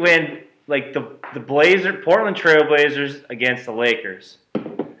when like the Portland Trailblazers against the Lakers,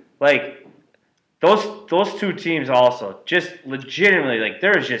 like those two teams also just legitimately like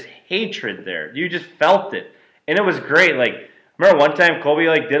there was just hatred there. You just felt it, and it was great. Like remember one time Kobe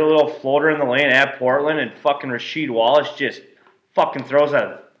like did a little floater in the lane at Portland, and fucking Rasheed Wallace just fucking throws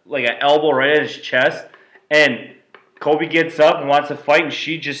an elbow right at his chest, and Kobe gets up and wants to fight, and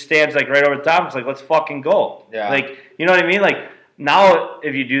she just stands like right over the top. It's like, let's fucking go. Yeah. Like, you know what I mean? Like now,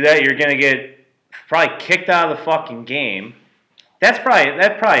 if you do that, you're gonna get probably kicked out of the fucking game. That probably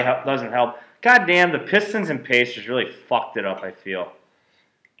doesn't help. God damn, the Pistons and Pacers really fucked it up. I feel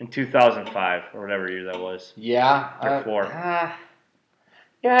in 2005 or whatever year that was. Yeah. Or 4.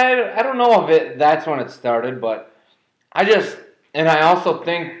 Yeah, I don't know if that's when it started, but and I also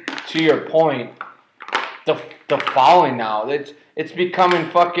think to your point, the fouling now it's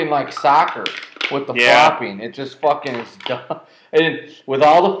becoming fucking like soccer with the flopping. It just fucking is dumb. And with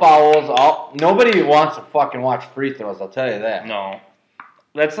all the fouls, nobody wants to fucking watch free throws. I'll tell you that. No,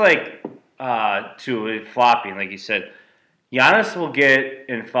 that's like flopping, like you said. Giannis will get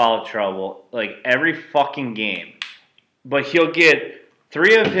in foul trouble like every fucking game, but he'll get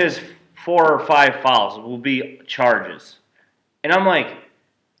 3 of his 4 or 5 fouls will be charges, and I'm like,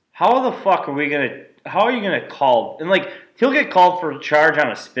 how the fuck are you gonna call? And like he'll get called for a charge on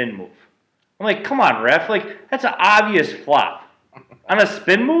a spin move. I'm like, come on, ref, like that's an obvious flop on a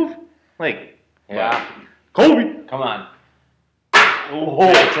spin move. Like, yeah, Kobe, come on.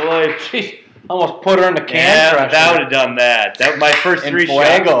 Oh, that's a life. Jeez, almost put her in the can. Yeah, that would have done that. My first 3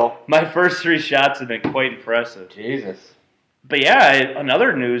 shots. My first 3 shots have been quite impressive. Jesus. But yeah,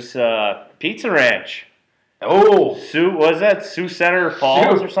 another news: Pizza Ranch. Oh, Sioux Center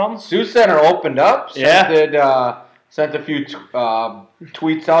Falls or something? Sioux Center opened up. Yeah. Sent a few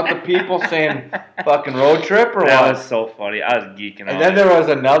tweets out to people saying "fucking road trip" or that what? That was so funny. I was geeking out. And then there was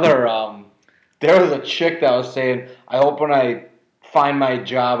another. There was a chick that was saying, "I hope when I find my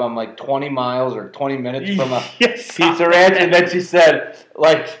job, I'm like 20 miles or 20 minutes from a Pizza Ranch." And then she said,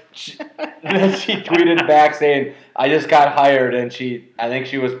 then she tweeted back saying, "I just got hired," and I think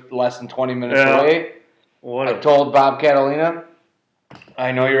she was less than 20 minutes away. I told Bob Catalina,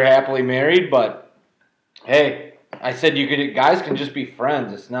 "I know you're happily married, but hey," I said, guys can just be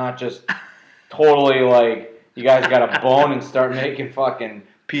friends. It's not just totally like you guys got a bone and start making fucking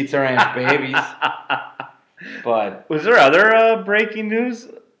Pizza Ranch babies." But was there other breaking news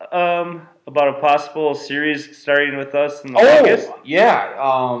about a possible series starting with us in August? Yeah.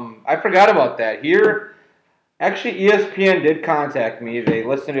 I forgot about that. Here, actually, ESPN did contact me. They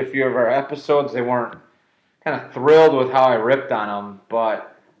listened to a few of our episodes. They weren't kind of thrilled with how I ripped on them,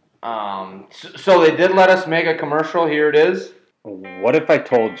 but so they did let us make a commercial. Here it is. What if I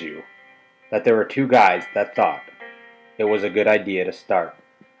told you that there were 2 guys that thought it was a good idea to start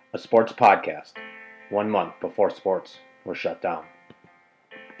a sports podcast 1 month before sports were shut down?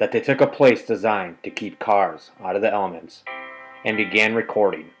 That they took a place designed to keep cars out of the elements and began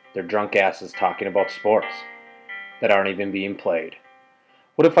recording their drunk asses talking about sports that aren't even being played?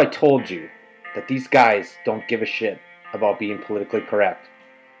 What if I told you that these guys don't give a shit about being politically correct,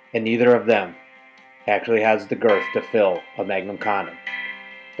 and neither of them actually has the girth to fill a Magnum condom?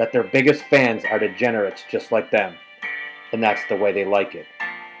 That their biggest fans are degenerates just like them, and that's the way they like it?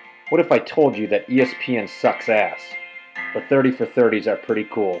 What if I told you that ESPN sucks ass, but 30 for 30s are pretty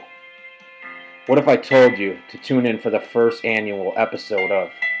cool? What if I told you to tune in for the first annual episode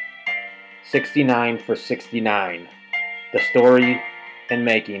of 69 for 69, the story and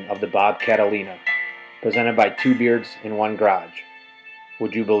making of the Bob Catalina, presented by 2 Beards in 1 Garage?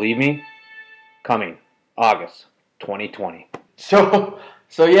 Would you believe me? Coming August 2020. So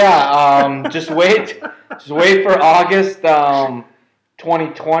yeah, just wait for August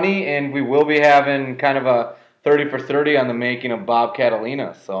 2020, and we will be having kind of a 30 for 30 on the making of Bob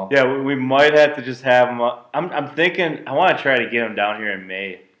Catalina. So yeah, we might have to just have him. I'm thinking I want to try to get him down here in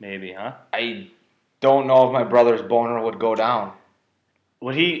May, maybe, huh? I don't know if my brother's boner would go down.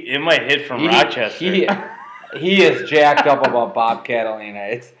 Well, it might hit from Rochester. He is jacked up about Bob Catalina.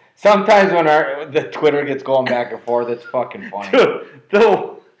 It's sometimes when the Twitter gets going back and forth, it's fucking funny. Dude,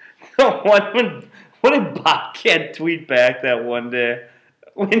 the one when did Bobcat tweet back that one day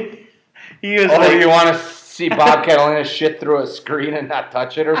when he was like, you want to see Bob Catalina shit through a screen and not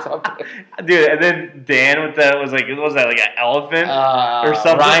touch it or something? Dude, and then Dan with that was that like an elephant or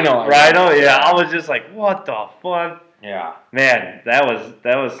something? Rhino. Yeah, I was just like, what the fuck? Yeah, man, that was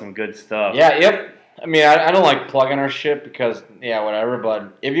some good stuff. Yeah, I mean, I don't like plugging our shit because, yeah, whatever.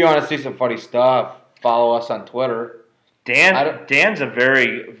 But if you want to see some funny stuff, follow us on Twitter. Dan's a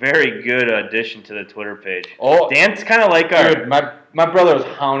very, very good addition to the Twitter page. Oh, Dan's kind of like dude, my brother was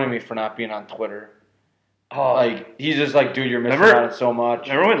hounding me for not being on Twitter. Oh, like he's just like, dude, you're missing out on so much.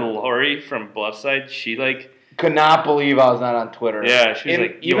 Remember when Lori from Bluffside, she like could not believe I was not on Twitter. Yeah, she was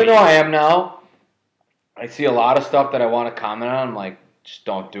like, even though I am now, I see a lot of stuff that I want to comment on. I'm like, just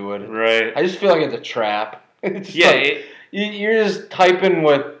don't do it. Right. I just feel like it's a trap. It's like, you're just typing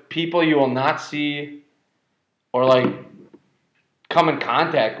with people you will not see or like come in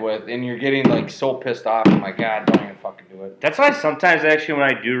contact with, and you're getting like so pissed off. I'm like, God, don't even fucking do it. That's why sometimes actually when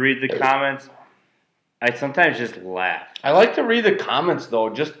I do read the comments, I sometimes just laugh. I like to read the comments though,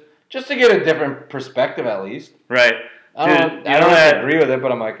 just to get a different perspective at least. Right. I don't agree with it,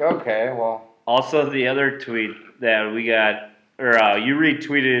 but I'm like, okay, well. Also, the other tweet that we got, or you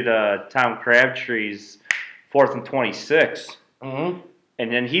retweeted Tom Crabtree's 4th and 26. Mm-hmm.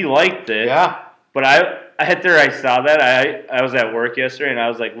 And then he liked it. Yeah. But after I saw that, I was at work yesterday and I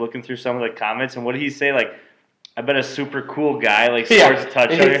was like looking through some of the comments, and what did he say? Like, I bet a super cool guy like Sports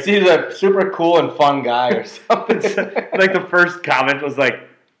Touch. He's a super cool and fun guy or something. Like the first comment was like,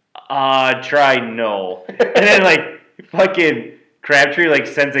 try no. And then like fucking Crabtree like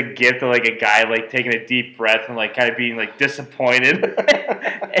sends a gift of like a guy like taking a deep breath and like kind of being like disappointed.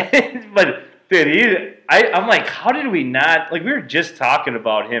 But dude, I'm like, how did we not, like, we were just talking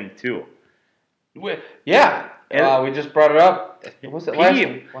about him too. Yeah. We just brought it up. Was it last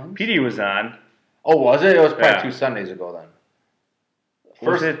week? PD was on. Oh, was it? It was probably 2 Sundays ago then.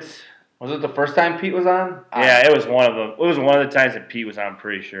 Was it the first time Pete was on? Yeah, it was one of them. It was one of the times that Pete was on, I'm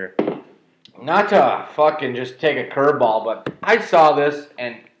pretty sure. Not to fucking just take a curveball, but I saw this,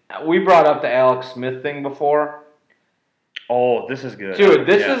 and we brought up the Alex Smith thing before. Oh, this is good. Dude,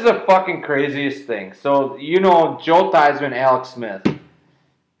 this is the fucking craziest thing. So, you know, Joe Theismann and Alex Smith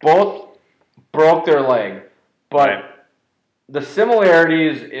both broke their leg, but the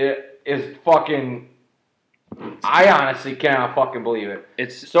similarities is fucking... I honestly cannot fucking believe it. The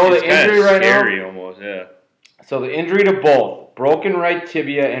injury right now, almost, yeah. So the injury to both, broken right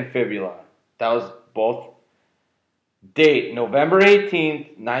tibia and fibula. That was both. Date, November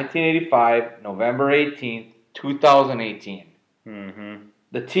 18th, 1985, November 18th, 2018. Mm-hmm.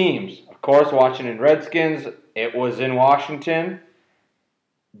 The teams, of course, Washington Redskins. It was in Washington.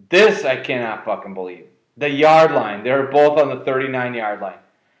 This I cannot fucking believe. The yard line, they were both on the 39-yard line.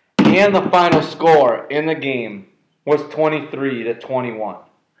 And the final score in the game was 23-21.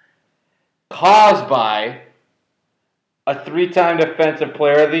 Caused by a 3-time Defensive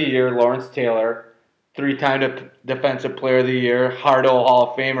Player of the Year, Lawrence Taylor, 3-time Defensive Player of the Year, Hardo Hall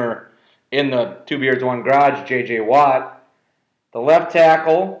of Famer in the Two Beards, One Garage, J.J. Watt. The left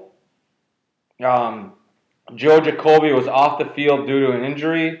tackle, Joe Jacoby, was off the field due to an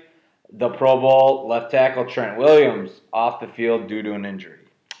injury. The Pro Bowl left tackle, Trent Williams, off the field due to an injury.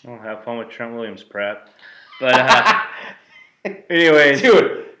 Well, have fun with Trent Williams, Pratt. But anyways.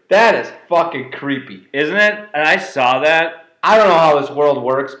 Dude, that is fucking creepy. Isn't it? And I saw that. I don't know how this world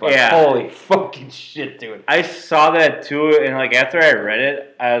works, but holy fucking shit, dude. I saw that too, and like after I read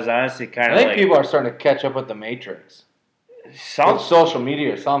it, I was honestly kind of I think people are starting to catch up with the Matrix. With social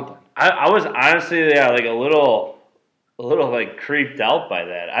media or something. I was honestly, like a little like creeped out by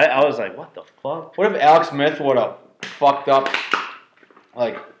that. I was like, what the fuck? What if Alex Smith would have fucked up,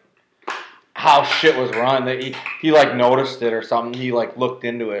 like, how shit was run, that he like noticed it or something, he like looked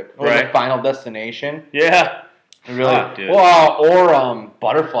into it. Or the Final Destination. Yeah. Really? Dude. Well, or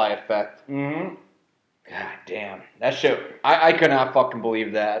Butterfly Effect. Mm-hmm. God damn. That shit, I could not fucking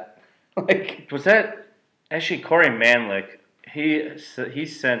believe that. Like, was that actually Corey Manlick? He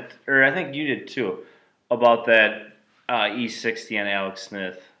sent, or I think you did too, about that E60 on Alex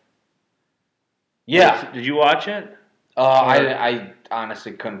Smith. Yeah. Did you watch it? I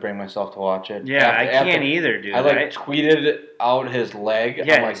honestly couldn't bring myself to watch it. Yeah, I can't either, dude. I tweeted out his leg.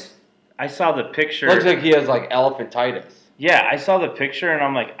 Yeah, I'm like, I saw the picture. Looks like he has like elephantitis. Yeah, I saw the picture and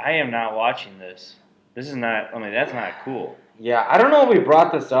I'm like, I am not watching this. This is not, I mean, that's not cool. Yeah, I don't know if we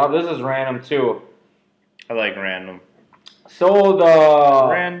brought this up. This is random too. I like random. So the...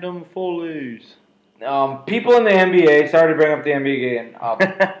 Random Follies. People in the NBA, sorry to bring up the NBA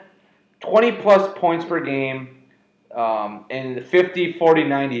again, 20 plus points per game, and 50, 40,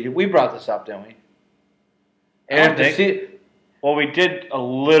 90. We brought this up, didn't we? And well, we did a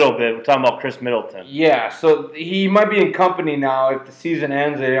little bit. We're talking about Chris Middleton. Yeah, so he might be in company now if the season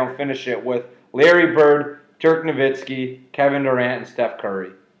ends and they don't finish it with Larry Bird, Dirk Nowitzki, Kevin Durant, and Steph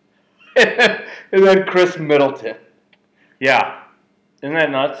Curry. And then Chris Middleton. Yeah. Isn't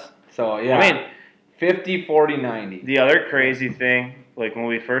that nuts? So, yeah. I mean, 50, 40, 90. The other crazy thing, like when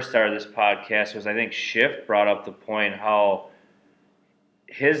we first started this podcast, was I think Schiff brought up the point how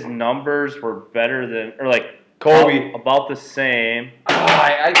his numbers were better than, or like Kobe. about the same.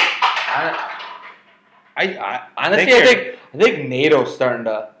 Honestly, I think NATO's starting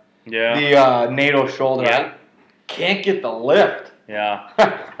to. Yeah. The NATO shoulder. Yeah. I can't get the lift. Yeah.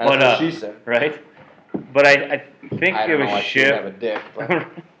 That's what she said. Right? But I think I it don't was know why Schiff. she have a dick. But.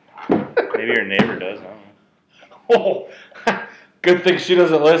 Maybe your neighbor does. I don't know. Oh, good thing she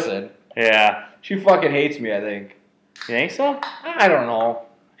doesn't listen. Yeah. She fucking hates me, I think. You think so? I don't know.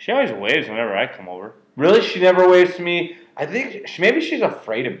 She always waves whenever I come over. Really? She never waves to me? I think maybe she's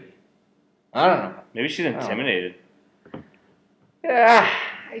afraid of me. I don't know. Maybe she's intimidated. Yeah.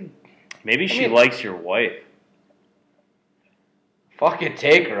 Maybe she likes your wife. Fucking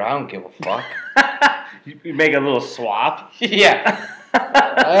take her. I don't give a fuck. You make a little swap. Yeah.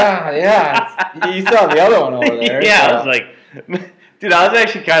 Yeah. You saw the other one over there. Yeah, so. I was like, dude, I was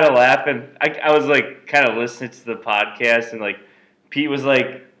actually kind of laughing. I was like kind of listening to the podcast, and like Pete was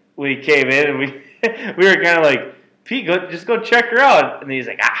like, when he came in, and we were kind of like, Pete, just go check her out. And he's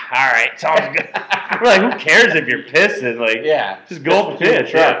like, all right, sounds good. We're like, who cares if you're pissing? Like, yeah, just go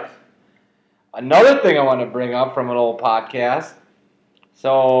piss. Yeah. Another thing I want to bring up from an old podcast.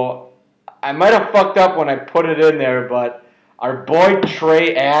 So I might have fucked up when I put it in there, but our boy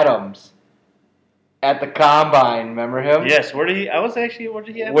Trey Adams at the combine, remember him? Yes. Where did he have?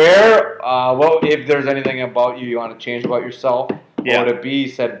 Where? What if there's anything about you want to change about yourself? Yeah. What would it be? He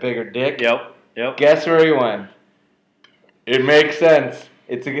said bigger dick. Yep. Guess where he went? It makes sense.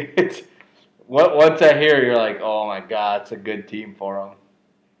 It's once I hear it, you're like, oh my god, it's a good team for him.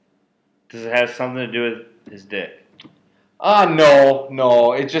 Does it have something to do with his dick?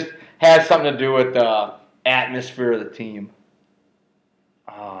 No. It just has something to do with the atmosphere of the team.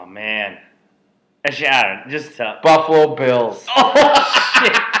 Oh man. Actually, I don't know. Just tell. Buffalo Bills. Oh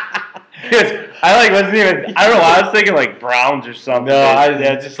shit. Wasn't even. I don't know. I was thinking like Browns or something.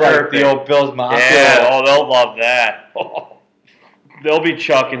 No, just like the old Bills Mafia. Yeah. Oh, they'll love that. They'll be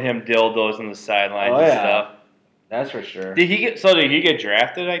chucking him dildos on the sidelines and stuff. That's for sure. Did he get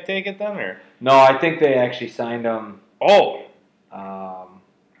drafted? I take it then, or no? I think they actually signed him. Oh.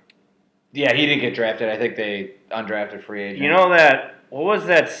 Yeah, he didn't get drafted. I think they undrafted free agent. You know that? What was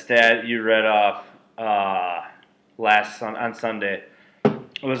that stat you read off on Sunday?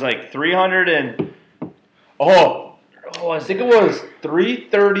 It was like 300 and I think it was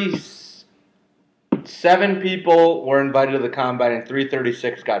 337 people were invited to the combine and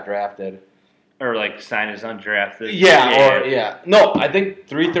 336 got drafted. Or like signed as undrafted. Yeah. No, I think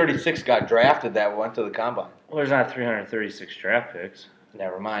 336 got drafted that went to the combine. Well, there's not 336 draft picks.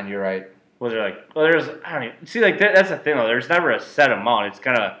 Never mind, you're right. Was there like? Well, there's. I don't even see. Like that's the thing though. There's never a set amount. It's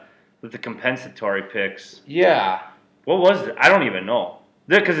kind of with the compensatory picks. Yeah. What was it? I don't even know.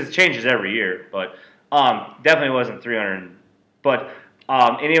 Because it changes every year. But definitely wasn't 300. But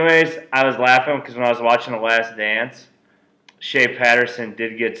anyways, I was laughing because when I was watching The Last Dance, Shea Patterson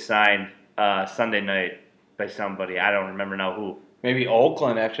did get signed Sunday night by somebody. I don't remember now who. Maybe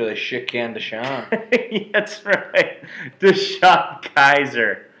Oakland after they shit-canned Deshaun. That's right. Deshaun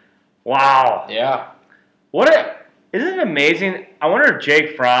Kaiser. Wow. Yeah. Isn't it amazing? I wonder if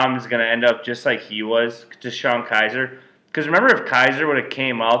Jake Fromm is going to end up just like he was, Deshaun Kaiser. Because remember if Kaiser would have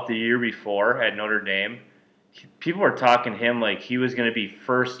came out the year before at Notre Dame, people were talking him like he was going to be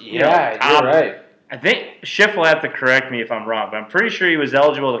first. Yeah, top. You're right. I think Schiff will have to correct me if I'm wrong, but I'm pretty sure he was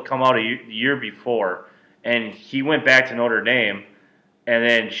eligible to come out the year before, and he went back to Notre Dame and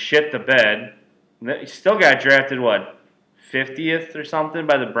then shit the bed. He still got drafted, 50th or something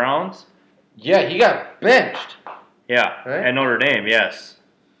by the Browns? Yeah, he got benched. Yeah, right? At Notre Dame, yes.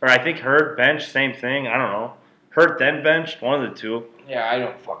 Or I think Hurt benched, same thing. I don't know. Hurt then benched, one of the two. Yeah, I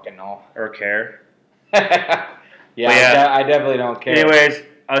don't fucking know. Or care. I definitely don't care. Anyways,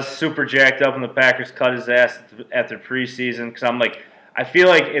 I was super jacked up when the Packers cut his ass after preseason because I'm like, I feel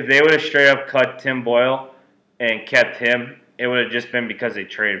like if they would have straight up cut Tim Boyle and kept him, it would have just been because they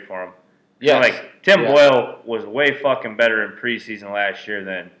traded for him. Yeah, like Tim Boyle was way fucking better in preseason last year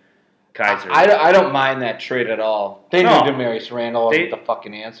than Kaiser. I don't mind that trade at all. They knew Demarius Randall wasn't the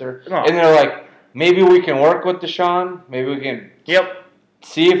fucking answer, and they're like, maybe we can work with Deshaun. Maybe we can.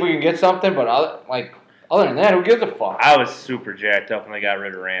 See if we can get something, but other than that, who gives a fuck? I was super jacked up when they got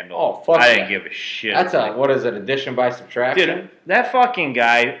rid of Randall. Oh, fuck I didn't give a shit. That's what is it, addition by subtraction? Dude, that fucking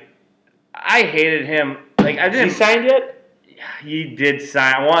guy, I hated him. Like, I didn't. Has he signed yet? He did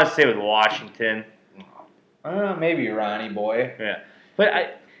sign. I want to say with Washington. Maybe Ronnie boy. Yeah.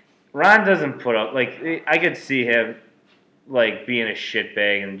 But Ron doesn't put up, I could see him, being a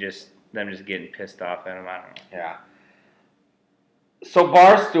shitbag and just them just getting pissed off at him. I don't know. Yeah. So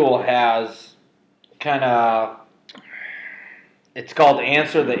Barstool has kind of, it's called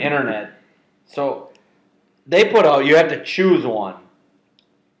Answer the Internet. So they put out, you have to choose one.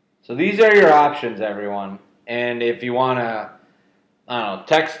 So these are your options, everyone. And if you want to, I don't know,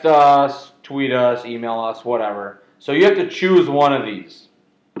 text us, tweet us, email us, whatever. So you have to choose one of these.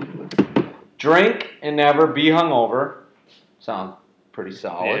 Drink and never be hungover. Sounds pretty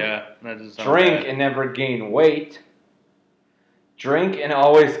solid. Yeah, that doesn't sound Drink bad. and never gain weight. Drink and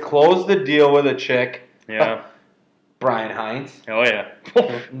always close the deal with a chick. Yeah. Brian Hines. Oh, yeah.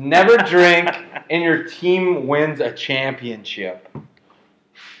 Never drink and your team wins a championship.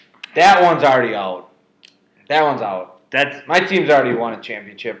 That one's already out. That one's out. My team's already won a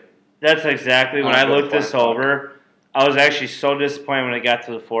championship. That's exactly when I looked this over. I was actually so disappointed when I got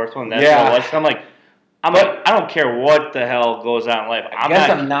to the fourth one. That's what it was. I'm like, I don't care what the hell goes on in life.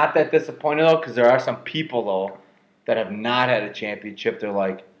 I'm not that disappointed though, because there are some people though that have not had a championship. They're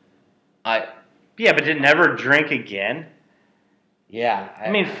like, yeah, but did never drink again. Yeah. I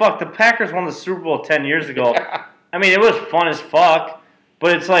mean, fuck. The Packers won the Super Bowl 10 years ago. I mean, it was fun as fuck,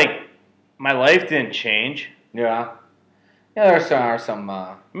 but it's like my life didn't change. Yeah. Yeah, there are some.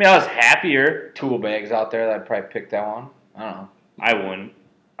 I mean, I was happier. Tool bags out there that probably picked that one. I don't know. I wouldn't.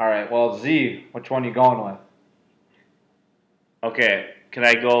 All right. Well, Z, which one you going with? Okay. Can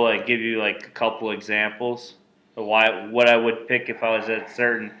I go give you a couple examples of what I would pick if I was at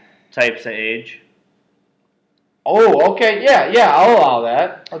certain types of age? Oh, okay. Yeah. I'll allow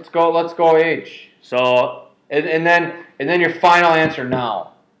that. Let's go age. So and then your final answer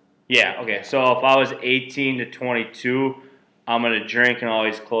now. Yeah. Okay. So if I was 18 to 22. I'm going to drink and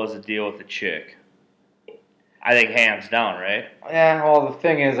always close the deal with the chick. I think hands down, right? Yeah, well, the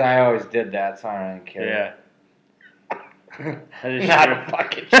thing is, I always did that, so I don't even care. Yeah. Not a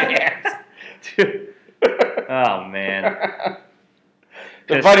fucking chance. Dude. Oh, man.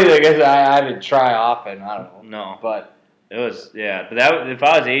 The funny thing is, I didn't try often. I don't know. No. But it was, yeah. But if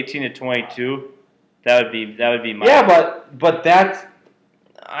I was 18 to 22, that would be my... Yeah, but that's...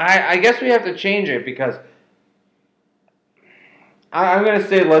 I guess we have to change it because... I'm going to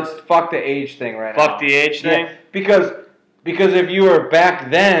say let's fuck the age thing right now. Fuck the age thing? Yeah, because if you were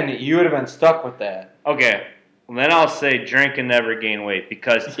back then, you would have been stuck with that. Okay. Well, then I'll say drink and never gain weight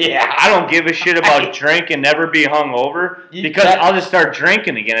because yeah. I don't give a shit about drink and never be hungover because I'll just start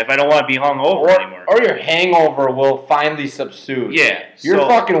drinking again if I don't want to be hungover anymore. Or your hangover will finally subside. Yeah. Your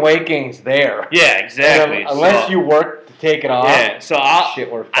fucking weight gain's there. Yeah, exactly. Unless you work to take it off. Yeah, so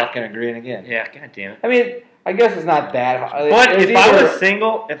shit, we're fucking agreeing again. Yeah, god damn it. I mean... I guess it's not that hard. But if I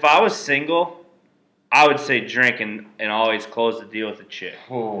was single, I would say drink and always close the deal with the chick.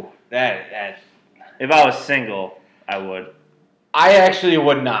 Ooh, that. If I was single, I would. I actually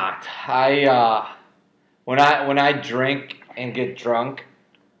would not. When I drink and get drunk,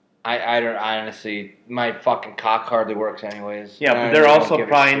 I honestly, my fucking cock hardly works anyways. Yeah, but they're also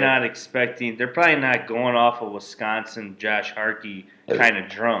probably not expecting. They're probably not going off of Wisconsin Josh Harkey kind of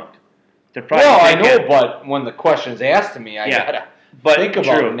drunk. I know, but when the question's asked to me, I gotta think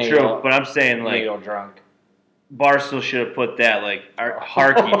about true. But I'm saying NATO drunk. Barstool should have put that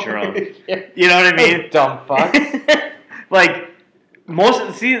Harkey drunk. You know what I mean? Dumb fuck. That's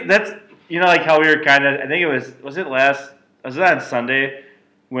how we were kind of. I think was it on Sunday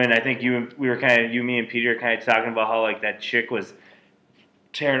when I think me and Peter were kind of talking about how that chick was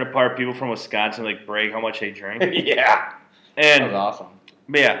tearing apart people from Wisconsin, brag how much they drink. Yeah, and that was awesome.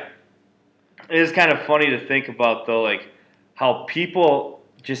 But yeah. It is kind of funny to think about, though, how people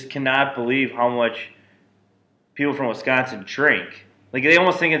just cannot believe how much people from Wisconsin drink. They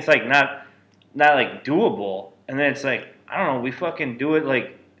almost think it's, not doable. And then it's I don't know, we fucking do it,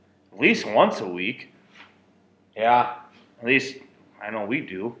 at least once a week. Yeah. At least, I know we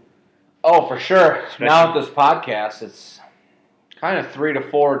do. Oh, for sure. Especially now with this podcast, it's kind of 3 to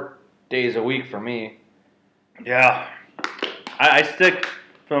 4 days a week for me. Yeah. I stick...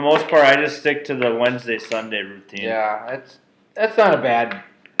 For the most part, I just stick to the Wednesday, Sunday routine. Yeah, that's not a bad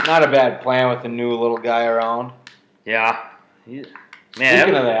plan with the new little guy around. Yeah. Man,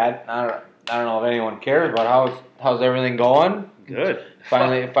 speaking of that, I don't know if anyone cares, but how's everything going? Good.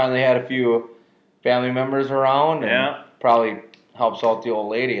 Finally had a few family members around. And yeah. Probably helps out the old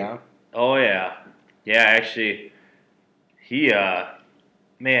lady, huh? Oh yeah. Yeah, actually,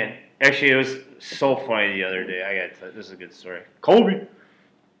 actually it was so funny the other day. This is a good story. Kobe.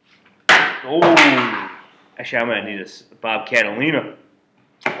 Oh, actually, I'm gonna need a Bob Catalina.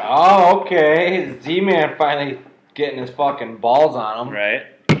 Oh, okay. Z-Man finally getting his fucking balls on him. Right.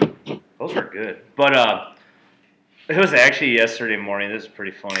 Those were good. But It was actually yesterday morning. This is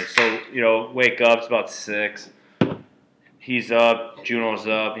pretty funny. So, wake up. It's about 6. He's up. Juno's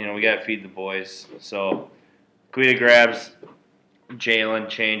up. We got to feed the boys. So, Quita grabs Jalen,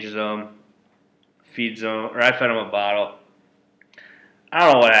 changes him, feeds him, or I fed him a bottle. I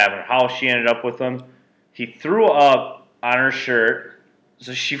don't know what happened, how she ended up with him. He threw up on her shirt.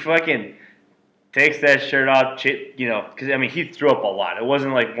 So she fucking takes that shirt off, because, he threw up a lot. It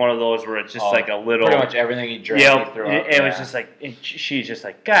wasn't like one of those where it's just like a little. Pretty much everything he drank, he threw up. It was just like, she's just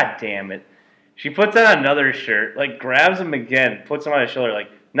like, God damn it. She puts on another shirt, like grabs him again, puts him on his shoulder,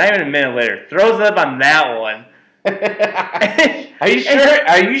 like not even a minute later, throws it up on that one. Are you sure?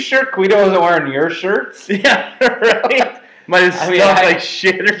 Are you sure Quito wasn't wearing your shirts? Yeah, right. Might have smelled like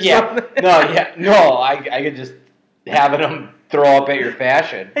shit or something. No, I could just having them throw up at your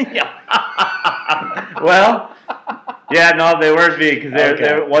fashion. Yeah. Well, yeah, no, they weren't me because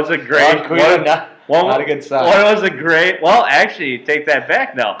there was a great not a good sign. One was a gray. Well, actually, take that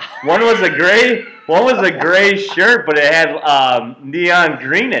back now. One was a gray shirt, but it had neon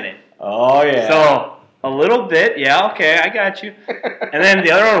green in it. Oh yeah. So a little bit, yeah. Okay, I got you. And then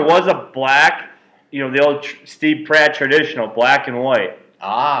the other one was a black. The old Steve Pratt traditional, black and white.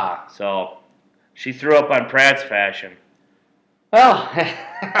 Ah. So she threw up on Pratt's fashion. Well,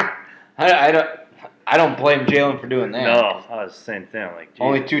 I don't blame Jalen for doing that. No, I was the same thing. Like, geez.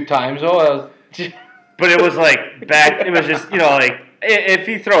 Only 2 times though. But it was like back. It was just like if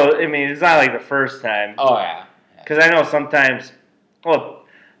he throws. It's not like the first time. Oh yeah. Because I know sometimes. Well,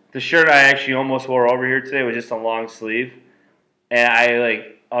 the shirt I actually almost wore over here today was just a long sleeve, and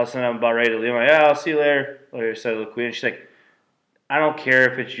all of a sudden I'm about ready to leave. I'm like, yeah, I'll see you later. Later, said to Queen. She's like, I don't care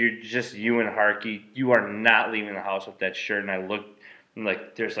if it's just you and Harkey. You are not leaving the house with that shirt. And I looked, and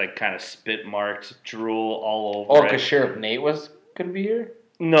like there's like kind of spit marks, drool all over. Oh, because Sheriff Nate was gonna be here.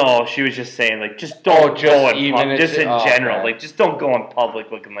 No, she was just saying like just don't go in public. Just in general, okay. like just don't go in public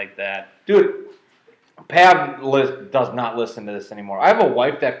looking like that. Dude, Pam does not listen to this anymore. I have a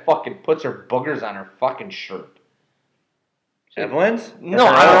wife that fucking puts her boogers on her fucking shirt. Evelyn's? No,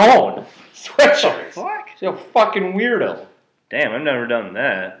 on her own. Sweatshirts. Fuck. She's a fucking weirdo. Damn, I've never done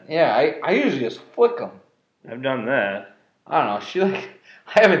that. Yeah, I usually just flick them. I've done that. I don't know.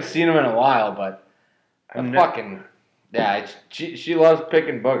 I haven't seen them in a while, but she loves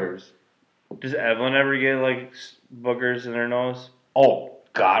picking boogers. Does Evelyn ever get like boogers in her nose? Oh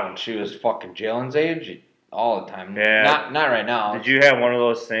God, when she was fucking Jalen's age, all the time. Yeah. Not right now. Did you have one of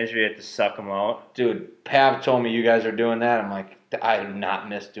those things where you had to suck them out? Dude, Pav told me you guys are doing that. I'm like, I do not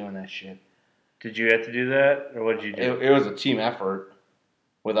miss doing that shit. Did you have to do that, or what did you do? It was a team effort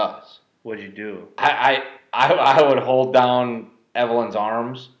with us. What did you do? I would hold down Evelyn's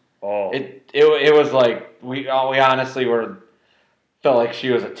arms. Oh. It was like we honestly felt like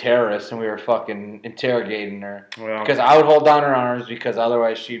she was a terrorist and we were fucking interrogating her. Well, because I would hold down her arms because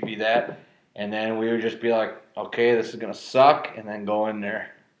otherwise she'd be that, and then we would just be like, okay, this is gonna suck, and then go in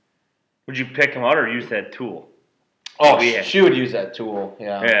there. Would you pick them out or use that tool? Oh, she would use that tool.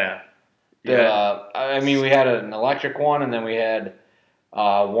 Yeah. We had an electric one, and then we had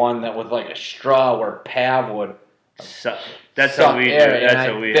one that was like a straw where Pav would suck. That's suck how we air, do it. I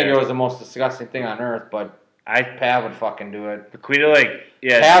think it was the most disgusting thing on earth, but Pav would fucking do it.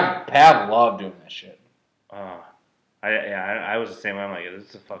 Pav loved doing that shit. I was the same way. I'm like,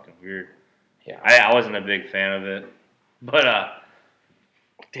 this is fucking weird. Yeah. I wasn't a big fan of it, but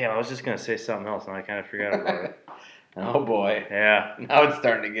damn, I was just gonna say something else, and I kind of forgot about it. Oh boy. Yeah. Now it's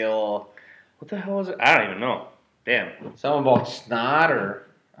starting to get a little. What the hell was it? I don't even know. Damn. Something about snot or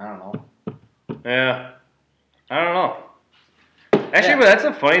I don't know. Yeah. I don't know. Actually, but that's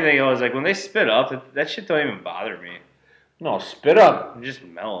the funny thing. I was like, when they spit up, that shit don't even bother me. No, spit up. It just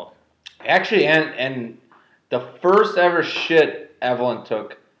mellow. Actually, and the first ever shit Evelyn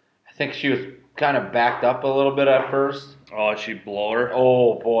took, I think she was kind of backed up a little bit at first. Oh, she blow her?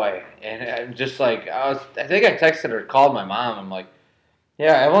 Oh boy. And I'm just like, I think I texted her, called my mom. I'm like,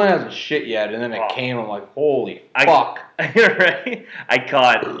 yeah, Evelyn hasn't shit yet. And then it came. I'm like, holy fuck. Right? I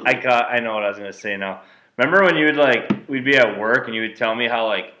know what I was going to say now. Remember when you would we'd be at work and you would tell me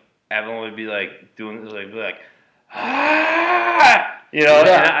how Evelyn would be ah, and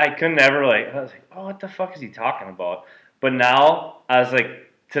I couldn't ever I was like, oh, what the fuck is he talking about? But now I was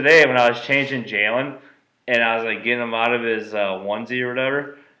today when I was changing Jalen and I was getting him out of his onesie or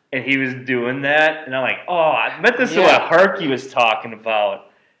whatever, and he was doing that, and I'm like, oh, I bet this is what Harkey was talking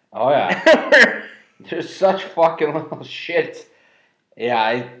about. Oh yeah, they're such fucking little shits.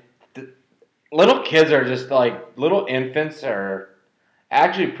 Yeah, little kids are just little infants are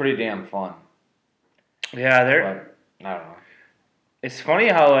actually pretty damn fun. Yeah, I don't know. It's funny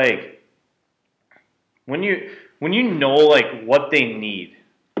how when when you know like what they need,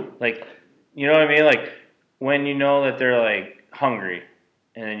 like you know what I mean, like when you know that they're like hungry,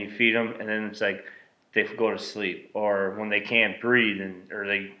 and then you feed them, and then it's like they go to sleep, or when they can't breathe, or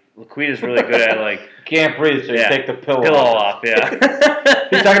they. Laquita's really good at like can't breathe, so you take the pillow off. Yeah.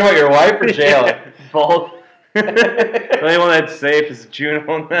 You talking about your wife or Jalen? Both. The only one that's safe is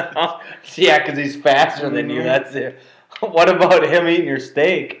Juno now. Yeah, because he's faster than you. That's it. What about him eating your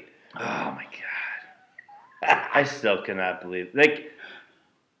steak? Oh my god! I still cannot believe. Like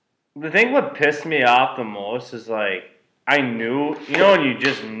the thing what pissed me off the most is like I knew, and you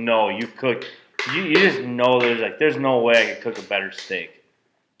just know you cook. You just know there's no way I could cook a better steak.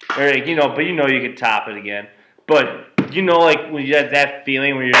 Or like, but you could top it again. But like when you have that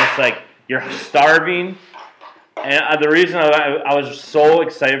feeling where you're just like you're starving. And the reason I was so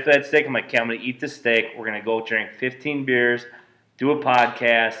excited for that steak, I'm like, okay, I'm gonna eat the steak. We're gonna go drink 15 beers, do a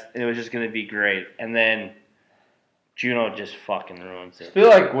podcast, and it was just gonna be great. And then Juno just fucking ruins it. I feel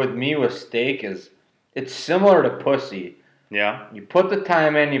like with me with steak it's similar to pussy. Yeah. You put the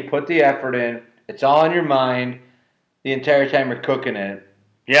time in, you put the effort in. It's all in your mind the entire time you're cooking it.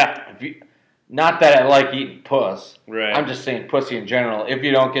 Yeah. Not that I like eating puss. Right. I'm just saying pussy in general. If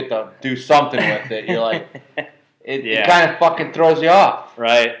you don't get to do something with it, you're like, it kind of fucking throws you off.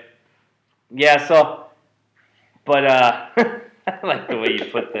 Right. Yeah, so, but I like the way you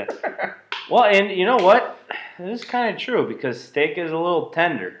put that. Well, and you know what? This is kind of true because steak is a little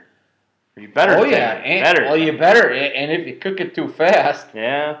tender. You better. Oh, yeah. You better. And if you cook it too fast,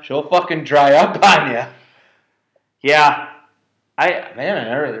 yeah, she'll fucking dry up on you. Yeah.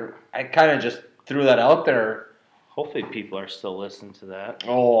 I kind of just threw that out there. Hopefully people are still listening to that.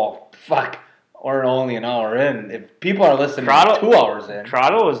 Oh, fuck. Or only an hour in. If people are listening 2 hours in.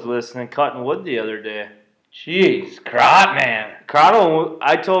 Crotto was listening, cutting wood the other day. Jeez, Crot, man. Crotto,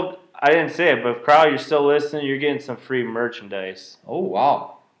 I didn't say it, but if Crotto, you're still listening, you're getting some free merchandise. Oh,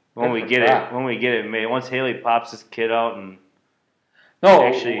 wow. When we get it made. Once Haley pops his kid out and... No,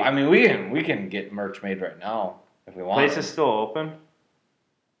 actually, I mean, we can get merch made right now if we want. Place is still open?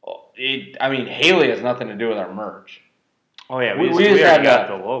 Haley has nothing to do with our merch. Oh, yeah. We already got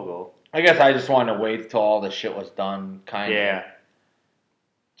the logo. I guess I just wanted to wait till all the shit was done, kind of. Yeah.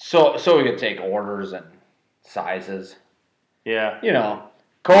 So we could take orders and sizes. Yeah.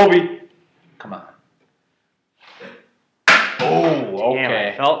 Kobe. Come on. Oh, okay.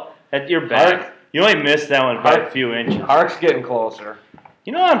 Damn, I felt that your back. You only missed that one by a few inches. Hark's getting closer.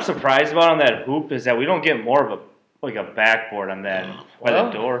 You know what I'm surprised about on that hoop is that we don't get more of a backboard on that by the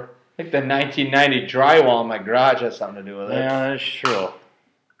door. I think the 1990 drywall in my garage has something to do with it. Yeah, that's true.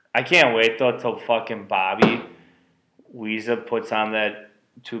 I can't wait though till fucking Bobby Weeza puts on that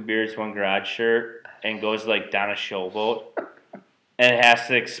 2 Beers 1 Garage shirt and goes like down a showboat and has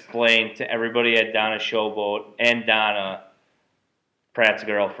to explain to everybody at Donna Showboat and Donna, Pratt's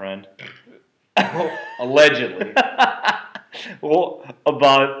girlfriend, allegedly, well,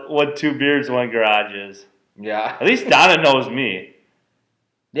 about what 2 Beers 1 Garage is. Yeah. At least Donna knows me.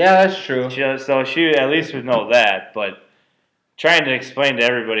 Yeah, that's true. So she at least would know that, but trying to explain to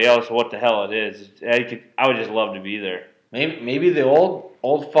everybody else what the hell it is, I would just love to be there. Maybe the old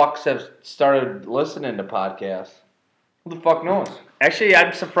fucks have started listening to podcasts. Who the fuck knows? Actually,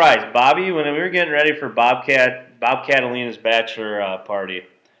 I'm surprised. Bobby, when we were getting ready for Bob Catalina's bachelor party,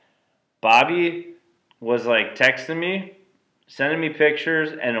 Bobby was like texting me, sending me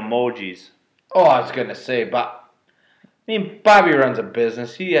pictures and emojis. Oh, I was gonna say, Bobby runs a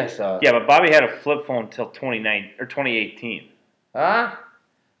business. He has a... Yeah, but Bobby had a flip phone until 2018. Huh?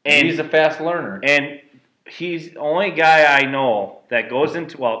 And he's a fast learner. And he's the only guy I know that goes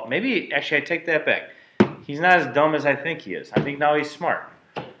into... Well, maybe... Actually, I take that back. He's not as dumb as I think he is. I think now he's smart.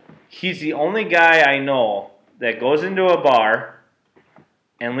 He's the only guy I know that goes into a bar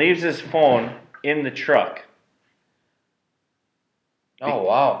and leaves his phone in the truck. Oh,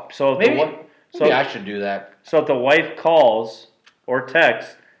 wow. So maybe I should do that. So if the wife calls or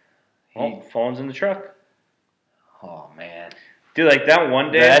texts, phone's in the truck. Oh, man. Dude, like that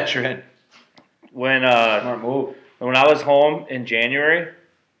one day... Veteran. Smart move. When I was home in January,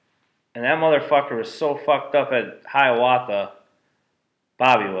 and that motherfucker was so fucked up at Hiawatha,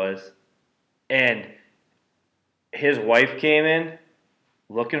 Bobby was, and his wife came in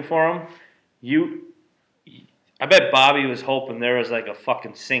looking for him. I bet Bobby was hoping there was like a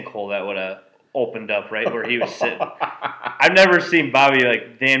fucking sinkhole that would have opened up right where he was sitting. I've never seen Bobby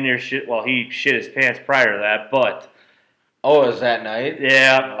like damn near shit. Well, he shit his pants prior to that, but... Oh, is that night?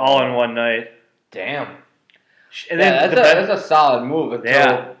 Yeah, all in one night. Damn. And that's a solid move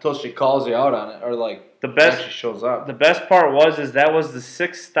until she calls you out on it, or like the best she shows up. The best part was that was the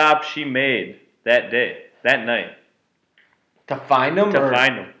 6th stop she made that day. that night. To find him? To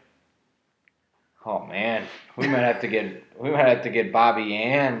find him. Oh man, we might have to get Bobby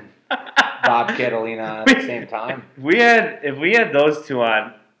and Bob Catalina on at the same time. If we had those two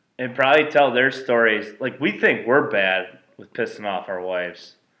on and probably tell their stories, like we think we're bad with pissing off our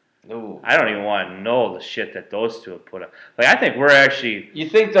wives. Ooh. I don't even want to know the shit that those two have put up. Like I think we're actually. You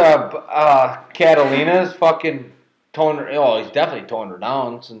think the Catalina's fucking toned her? Oh, he's definitely toned her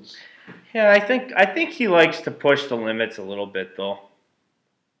down since. Yeah, I think he likes to push the limits a little bit though.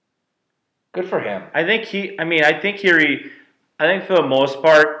 Good for him. I think for the most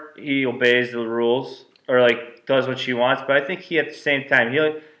part he obeys the rules or like does what she wants, but I think he at the same time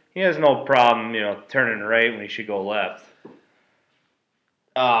he has no problem, turning right when he should go left.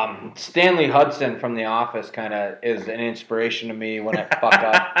 Stanley Hudson from The Office kind of is an inspiration to me when I fuck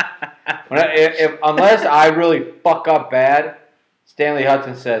up. Unless I really fuck up bad, Stanley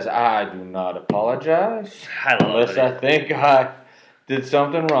Hudson says, "I do not apologize unless I think I did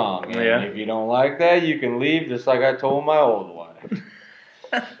something wrong. And if you don't like that, you can leave, just like I told my old wife."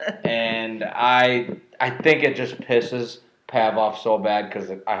 And I think it just pisses Pav off so bad because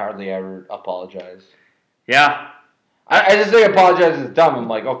I hardly ever apologize. Yeah. I just think apologize is dumb. I'm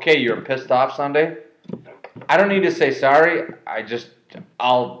like, okay, you're pissed off Sunday. I don't need to say sorry.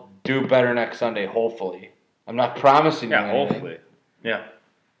 I'll do better next Sunday, hopefully. I'm not promising you anything. Hopefully. Yeah.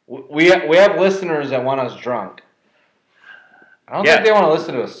 We have listeners that want us drunk. I don't think they want to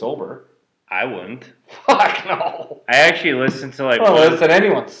listen to us sober. I wouldn't. Fuck no. I actually listened to like. I don't listen to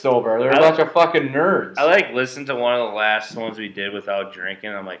anyone sober. They're a bunch of fucking nerds. I listened to one of the last ones we did without drinking.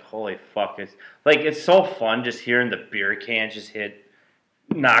 I'm like, holy fuck! It's so fun just hearing the beer cans just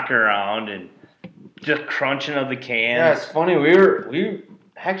knock around and just crunching of the cans. Yeah, it's funny. We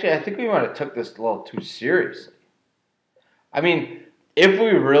actually I think we might have took this a little too seriously. I mean, if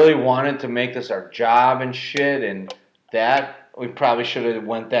we really wanted to make this our job and shit and that. We probably should have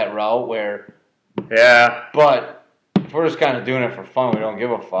went that route where... Yeah. But if we're just kind of doing it for fun, we don't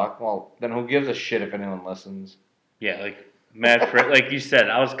give a fuck, well, then who gives a shit if anyone listens? Yeah, like Matt like you said,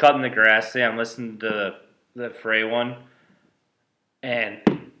 I was cutting the grass today. I'm listening to the Frey one. And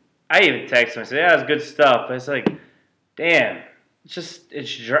I even texted him. I said, yeah, it's good stuff. But it's like, damn,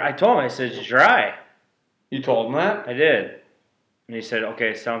 it's dry. I told him, I said, it's dry. You told him that? I did. And he said,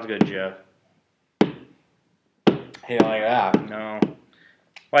 okay, sounds good, Jeff. He don't like that. No.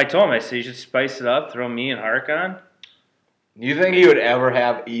 Well, I told him, I said, you should spice it up, throw me and Hark on. You think he would ever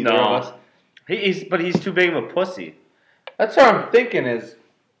have either of us? But he's too big of a pussy. That's what I'm thinking is,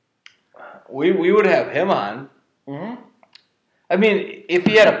 we would have him on. Mm-hmm. I mean, if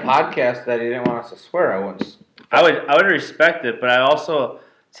he had a podcast that he didn't want us to swear, I wouldn't. I would respect it, but I also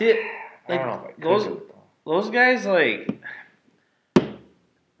see it. Like, I don't know if I could those guys like.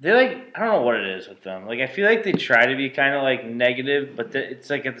 They I don't know what it is with them. Like, I feel like they try to be kind of like negative, but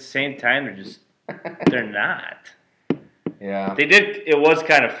it's like at the same time they're not. Yeah. They did. It was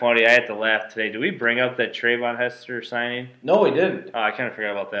kind of funny. I had to laugh today. Did we bring up that Trayvon Hester signing? No, we didn't. Oh, I kind of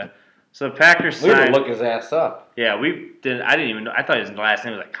forgot about that. So the Packers signed. We had to look his ass up. Yeah, we didn't. I didn't even know. I thought his last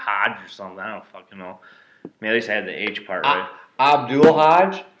name was like Hodge or something. I don't fucking know. I mean, at least I had the H part right. Abdul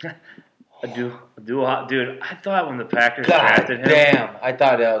Hodge. Dude, I thought when the Packers drafted him. Damn, I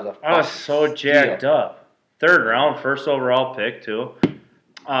thought that was I was so jacked up. 3rd round, 1st overall pick too.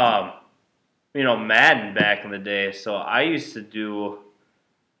 Madden back in the day. So I used to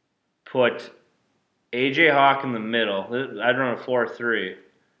put AJ Hawk in the middle. I'd run a 4-3.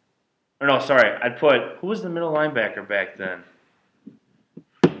 Or no, sorry, who was the middle linebacker back then?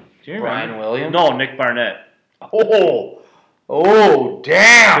 Do you remember? Brian Williams? No, Nick Barnett. Oh,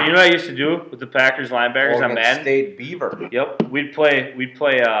 damn! So you know what I used to do with the Packers linebackers on Madden? State Beaver. Yep, we'd play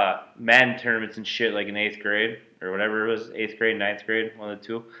Madden tournaments and shit like in 8th grade or whatever it was, 8th grade, 9th grade, one of the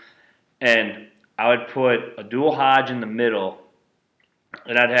two. And I would put Abdul Hodge in the middle,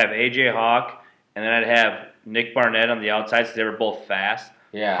 and I'd have AJ Hawk, and then I'd have Nick Barnett on the outside, so they were both fast.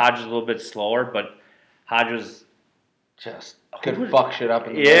 Yeah. Hodge was a little bit slower, but Hodge was just could fuck shit up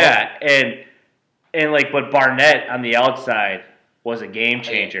in the middle. Yeah, but Barnett on the outside was a game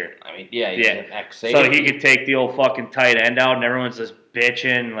changer. I mean, he's an ex-safety. So he could take the old fucking tight end out, and everyone's just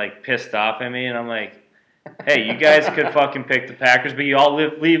bitching, like pissed off at me, and I'm like, hey, you guys could fucking pick the Packers, but you all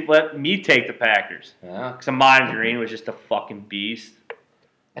let me take the Packers. Yeah. Because Ahman Green was just a fucking beast.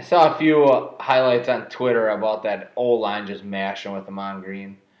 I saw a few highlights on Twitter about that O-line just mashing with Ahman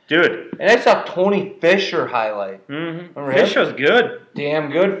Green. Dude. And I saw Tony Fisher highlight. Mm-hmm. Fish was good. Damn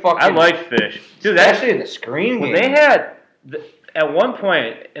good fucking. I like Fish. Dude, especially in the screen game. They had, at one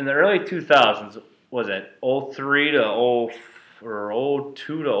point in the early 2000s, was it 03 to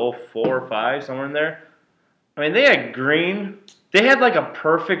 02 to 04 or 05, somewhere in there? I mean, they had Green. They had like a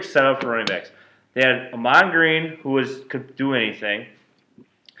perfect setup for running backs. They had Amon Green, who could do anything.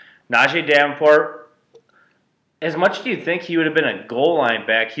 Najee Davenport. As much as you think he would have been a goal line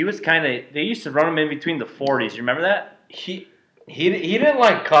back, he was kind of. They used to run him in between the 40s. You remember that? He didn't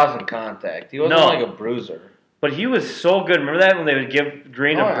like causing contact. He wasn't like a bruiser. But he was so good. Remember that when they would give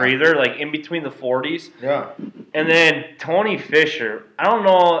Green a breather, like in between the 40s? Yeah. And then Tony Fisher. I don't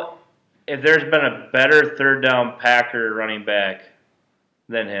know if there's been a better third down Packer running back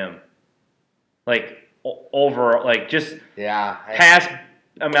than him. Like, over, like, just pass.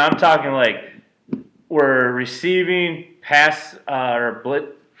 I mean, I'm talking like we're receiving pass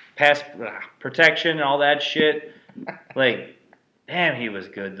pass protection and all that shit. Like, damn, he was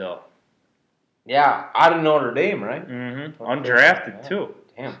good, though. Yeah, out of Notre Dame, right? Mm-hmm. Undrafted, too.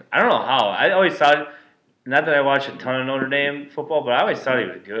 Damn. I don't know how. I always thought, not that I watched a ton of Notre Dame football, but I always thought he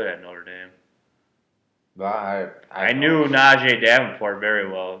was good at Notre Dame. I knew Najee Davenport very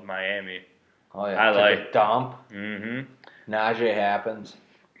well in Miami. Oh, yeah. I like dump. Mm-hmm. Najee happens.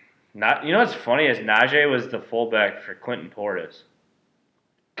 You know what's funny is Najee was the fullback for Clinton Portis.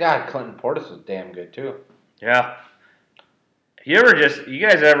 God, Clinton Portis was damn good, too. Yeah. If you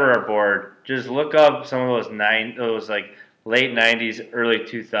guys ever are bored, just look up some of those like late 90s, early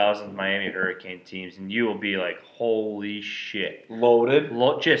 2000s Miami Hurricane teams, and you will be like, holy shit. Loaded?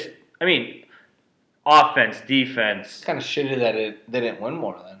 I mean, offense, defense. It's kind of shitty that they didn't win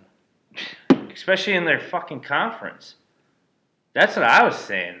more then. Especially in their fucking conference. That's what I was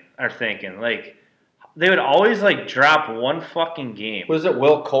thinking. Like, they would always, like, drop one fucking game. Was it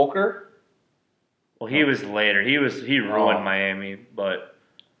Will Coker? Well, he was later. He ruined Miami, but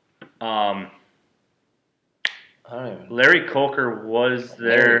Larry Coker was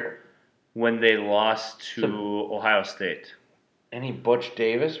there when they lost to Ohio State. Any Butch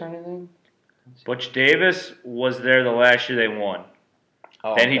Davis or anything? Butch Davis was there the last year they won.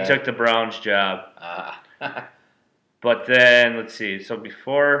 Oh, then he took the Browns job. But then, let's see. So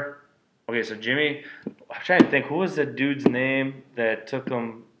so Jimmy, I'm trying to think, who was the dude's name that took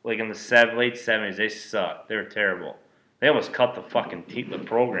him, like, in the late 70s? They sucked. They were terrible. They almost cut the fucking the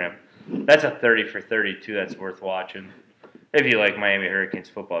program. That's a 30 for 32 that's worth watching. If you like Miami Hurricanes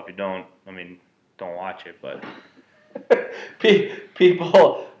football. If you don't, I mean, don't watch it, but.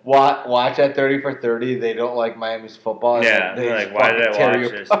 People watch that 30 for 30. They don't like Miami's football. Yeah, they're like, why did I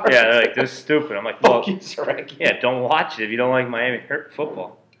watch this? Yeah, they're like, this is stupid. I'm like, well, yeah, don't watch it if you don't like Miami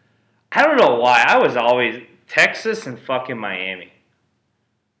football. I don't know why. I was always Texas and fucking Miami.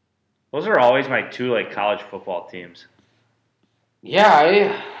 Those are always my two, like, college football teams.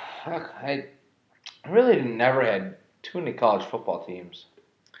 Yeah, I really never had too many college football teams.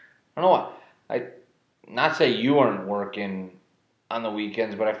 I don't know why. Not say you weren't working on the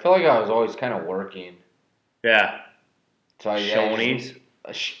weekends, but I feel like I was always kind of working. Yeah. So Shoney's.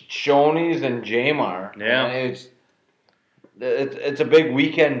 Shoney's and Jamar. Yeah. It's a big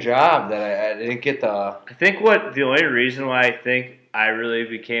weekend job that I didn't get to. I think the only reason why I think I really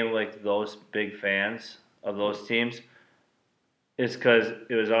became like those big fans of those teams is because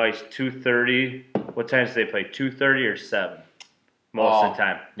it was always 2:30. What times did they play? 2:30 or 7 most of the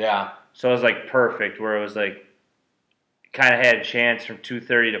time. Yeah. So it was like perfect where it was like kind of had a chance from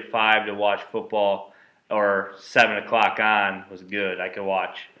 2:30 to 5 to watch football, or 7 o'clock on was good. I could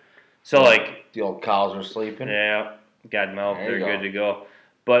watch. So like the old cows were sleeping. Yeah, got milk. They're good to go.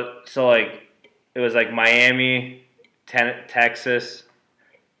 But so like it was like Miami, Texas.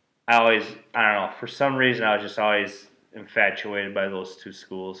 I don't know. For some reason, I was just always infatuated by those two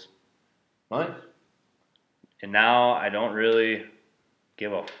schools. Nice. And now I don't really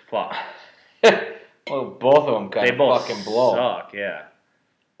give a fuck. Well, both of them kind of fucking blow. Suck, yeah.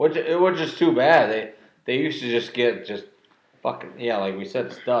 It was just too bad. They used to just get fucking, yeah, like we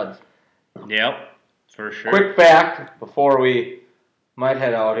said, studs. Yep, for sure. Quick fact before we might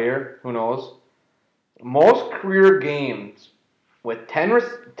head out here. Who knows? Most career games with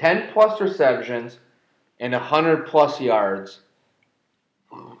 10 plus receptions and 100 plus yards.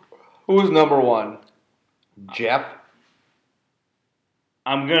 Who's number one? Jeff?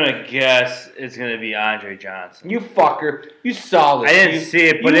 I'm going to guess it's going to be Andre Johnson. You fucker. You saw this. I didn't see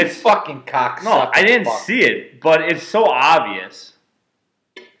it, but it's fucking cocksucker. No, I didn't see it, but it's so obvious.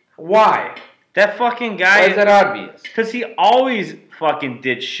 Why? That fucking guy. Why is that obvious? Because he always fucking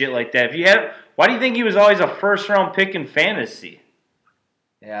did shit like that. Why do you think he was always a first round pick in fantasy?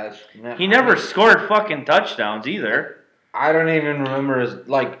 Yeah, he never scored fucking touchdowns either. I don't even remember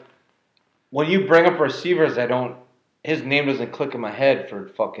when you bring up receivers, his name doesn't click in my head for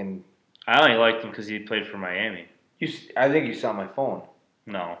fucking. I only liked him because he played for Miami. I think you saw my phone.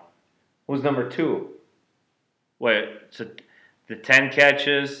 No. Who's number 2? Wait, so the 10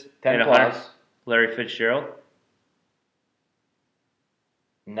 catches 10 and plus. Larry Fitzgerald?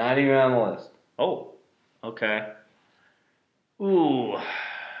 Not even on the list. Oh, okay. Ooh,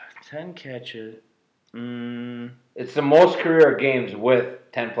 10 catches. It's the most career games with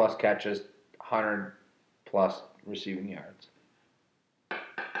 10 plus catches, 100 plus receiving yards.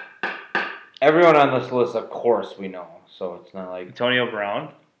 Everyone on this list, of course, we know. So it's not like. Antonio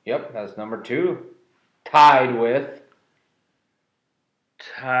Brown? Yep, that's number 2. Tied with.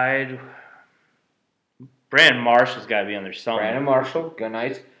 Brandon Marshall's got to be on there somewhere. Brandon Marshall, good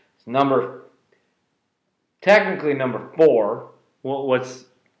nice. It's technically number 4. What's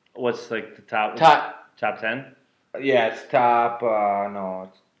like the top 10? Yeah, it's top.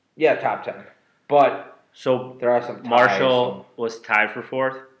 Top 10. But so there are some ties. Marshall was tied for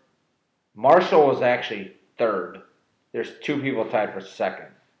 4th. Marshall was actually 3rd. There's 2 people tied for 2nd.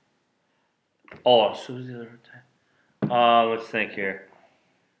 Oh, so who's the other time? Let's think here.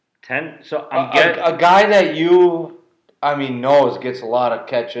 10. So I'm getting a guy that knows gets a lot of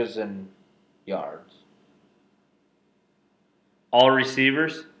catches and yards. All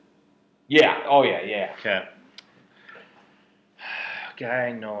receivers? Yeah. Oh yeah. Okay. Guy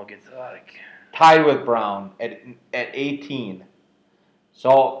I know gets a lot of. Tied with Brown at 18.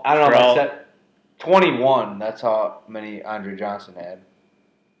 So I don't know. If I said 21. That's how many Andre Johnson had.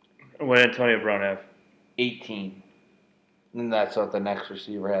 What did Antonio Brown have? 18. And that's what the next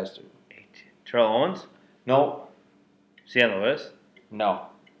receiver has to. 18. Terrell Owens? No. Is he on the list? No.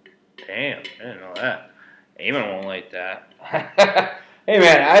 Damn, I didn't know that. Eamon won't like that. Hey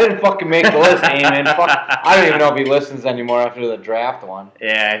man, I didn't fucking make the list, Eamon. I don't even know if he listens anymore after the draft one.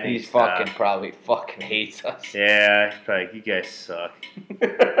 Yeah, I think he's probably hates us. Yeah, he's probably, you guys suck.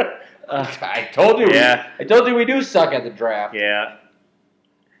 I told you. Yeah. I told you we do suck at the draft. Yeah.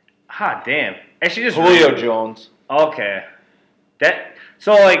 Damn. Actually, just Julio Jones. Okay.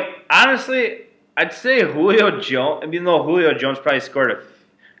 So honestly, I'd say Julio Jones. Even though Julio Jones probably scored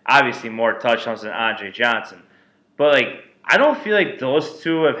obviously more touchdowns than Andre Johnson, but I don't feel like those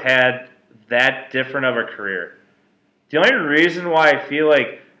two have had that different of a career. The only reason why I feel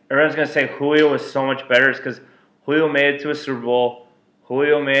like everyone's gonna say Julio was so much better is because Julio made it to a Super Bowl.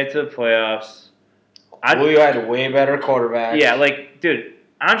 Julio made it to the playoffs. Julio had a way better quarterback. Yeah, dude,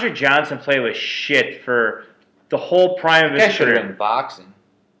 Andre Johnson played with shit for the whole prime of his career. Should have been boxing.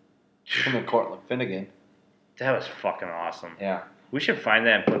 Him and Cortland Finnegan. That was fucking awesome. Yeah. We should find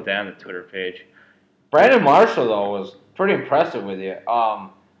that and put that on the Twitter page. Brandon Marshall, though, was pretty impressive with you.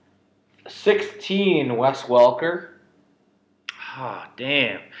 16, Wes Welker.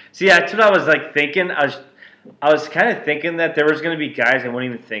 Damn. See, that's what I was thinking. I was kind of thinking that there was going to be guys I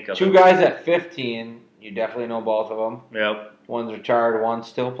wouldn't even think of. 2 guys at 15. You definitely know both of them. Yep. One's retired, one's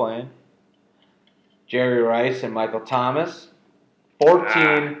still playing. Jerry Rice and Michael Thomas.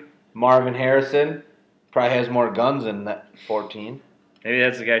 14, Marvin Harrison. Probably has more guns than that 14. Maybe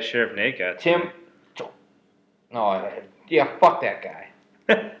that's the guy Sheriff Nate got. Fuck that guy.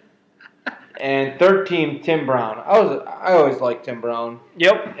 And 13, Tim Brown. I always liked Tim Brown.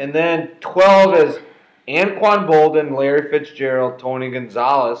 Yep. And then 12 is Anquan Bolden, Larry Fitzgerald, Tony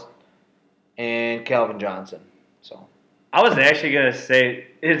Gonzalez, and Calvin Johnson. So I was actually gonna say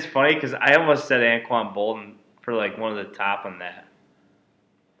it's funny because I almost said Anquan Bolden for one of the top on that.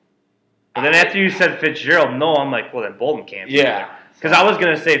 But then after you said Fitzgerald, no, I'm like, well then Bolden can't be there. Because I was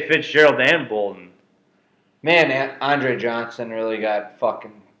gonna say Fitzgerald and Bolden. Man, Andre Johnson really got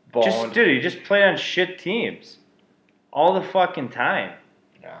fucking boned. He just played on shit teams all the fucking time.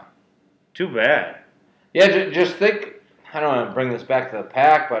 Yeah. Too bad. Yeah, just think. I don't want to bring this back to the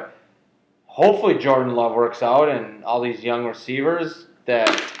Pack, but hopefully Jordan Love works out and all these young receivers that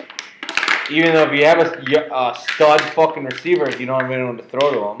even though if you have a stud fucking receiver, you don't have anyone to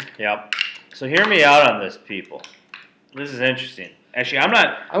throw to them. Yep. So hear me out on this, people. This is interesting. Actually, I'm going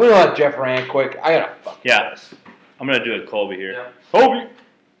to let Jeff rant quick. I got to fuck this. I'm going to do a Colby here. Yeah. Colby!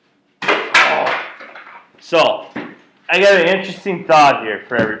 Oh. So, I got an interesting thought here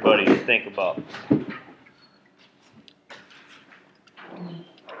for everybody to think about.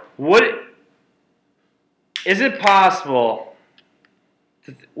 Would it be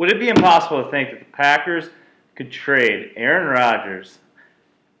impossible to think that the Packers could trade Aaron Rodgers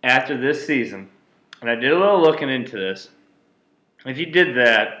after this season? And I did a little looking into this. If you did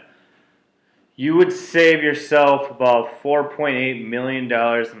that, you would save yourself about $4.8 million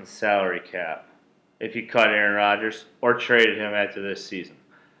in the salary cap if you cut Aaron Rodgers or traded him after this season.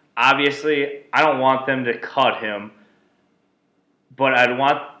 Obviously, I don't want them to cut him, but I'd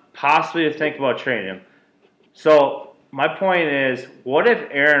want possibly to think about trading him. So my point is, what if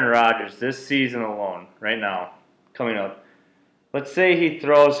Aaron Rodgers this season alone, right now, coming up. Let's say he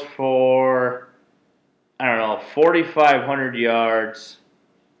throws for, I don't know, 4,500 yards,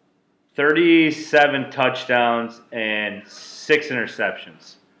 37 touchdowns, and 6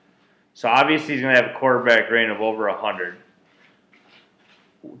 interceptions. So obviously he's going to have a quarterback rating of over 100.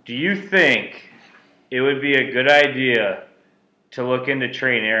 Do you think it would be a good idea to look into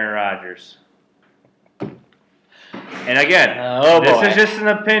trading Aaron Rodgers? And again, this is just an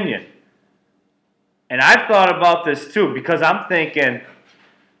opinion. And I've thought about this too, because I'm thinking,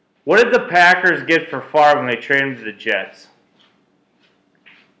 what did the Packers get for Favre when they traded him to the Jets?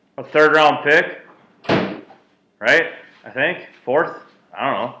 A 3rd-round pick? Right? I think? 4th? I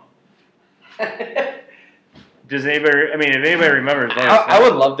don't know. Does anybody, I mean, if anybody remembers. I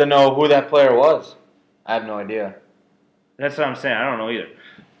would love to know who that player was. I have no idea. That's what I'm saying. I don't know either.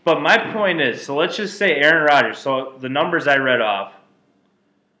 But my point is, so let's just say Aaron Rodgers. So the numbers I read off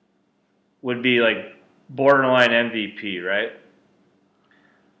would be like borderline MVP, right?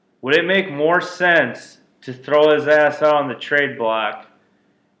 Would it make more sense to throw his ass out on the trade block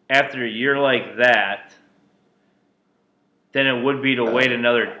after a year like that than it would be to wait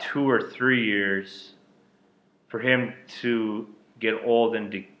another 2 or 3 years for him to get old and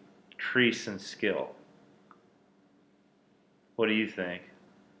decrease in skill? What do you think?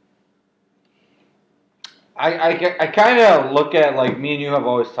 I kind of look at, like me and you have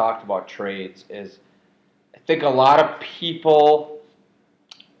always talked about trades, is I think a lot of people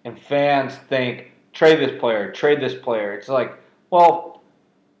and fans think trade this player, trade this player. It's like, well,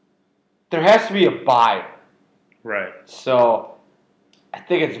 there has to be a buyer. Right. So I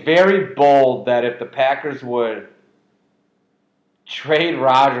think it's very bold that if the Packers would trade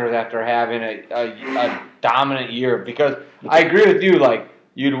Rodgers after having a dominant year, because I agree with you, like,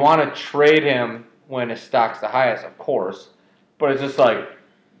 you'd want to trade him when his stock's the highest, of course, but it's just like,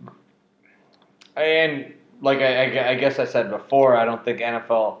 and like I guess I said before, I don't think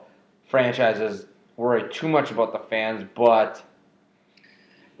NFL franchises worry too much about the fans, but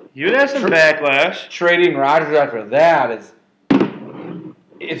you'd have some backlash. Trading Rodgers after that is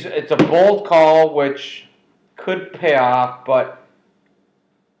it's a bold call, which could pay off, but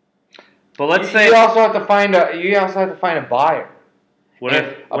let's say you also have to find a buyer. What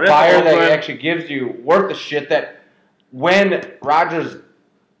if a buyer that actually gives you worth the shit, that when Rodgers'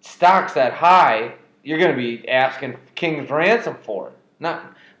 stock's that high, you're going to be asking King's ransom for it.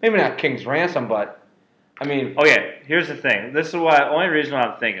 Maybe not King's ransom, but I mean. Okay, here's the thing. This is why only reason why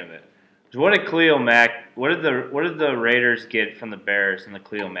I'm thinking of it is what did Khalil Mack? What did the Raiders get from the Bears in the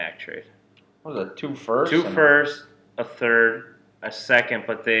Khalil Mack trade? What was it, 2 firsts? 2 firsts, a third, a second,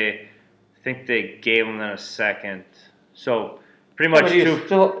 but I think they gave him then a second. So pretty much he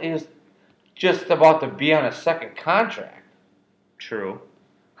was just about to be on a second contract. True.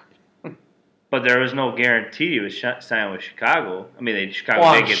 But there was no guarantee he was signed with Chicago. I mean,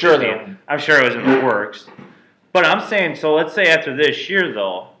 Chicago did get the deal. I'm sure it was in the works. But I'm saying, so let's say after this year,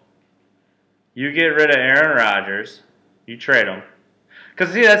 though, you get rid of Aaron Rodgers, you trade him.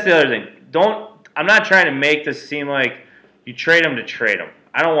 Because, see, that's the other thing. I'm not trying to make this seem like you trade him to trade him.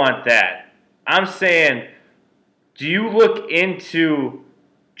 I don't want that. I'm saying, do you look into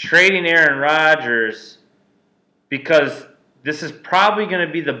trading Aaron Rodgers because this is probably going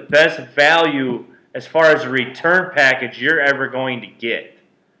to be the best value as far as a return package you're ever going to get?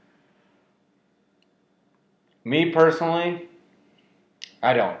 Me personally,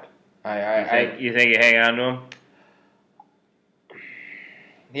 I don't. You think you hang on to him?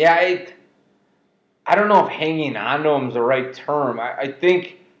 Yeah, I don't know if hanging on to him is the right term. I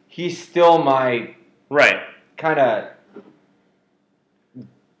think he's still my kind of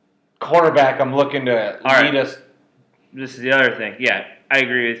quarterback I'm looking to lead us. This is the other thing. Yeah, I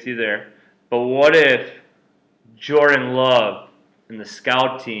agree with you there. But what if Jordan Love and the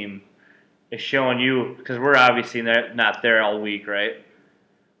scout team is showing you, because we're obviously not there all week, right?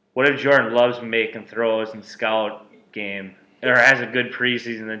 What if Jordan Love's making throws in scout game, or has a good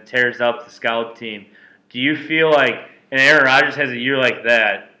preseason and tears up the scout team? Do you feel like, and Aaron Rodgers has a year like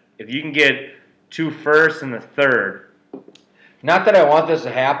that, if you can get 2 firsts and the third? Not that I want this to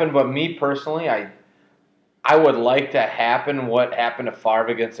happen, but me personally, I would like to happen what happened to Favre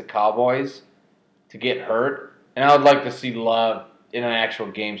against the Cowboys, to get hurt, and I would like to see Love in an actual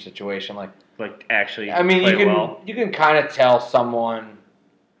game situation, like actually. I mean, you can kind of tell someone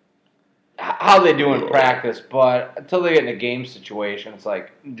how they do in practice, but until they get in a game situation, it's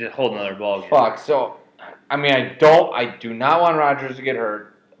like just hold another ball game. Fuck. So, I mean, I do not want Rodgers to get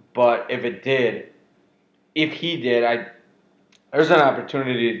hurt, but if he did, there's an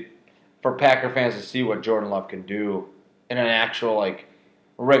opportunity for Packer fans to see what Jordan Love can do in an actual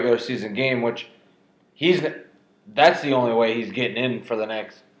regular season game, which that's the only way he's getting in for the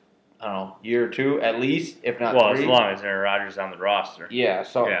next, I don't know, year or two at least, if not Well, 3. as long as Aaron Rodgers is on the roster. Yeah.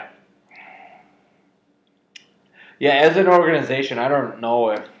 So. Yeah. Yeah, as an organization, I don't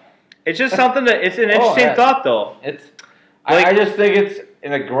know if it's just something that it's an interesting thought, though. It's I just think it's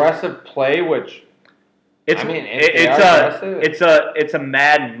an aggressive play, which it's a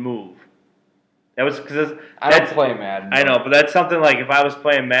Madden move. That was because I don't play Madden. I know, but that's something like if I was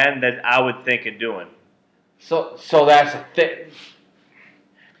playing Madden that I would think of doing. So that's a thing.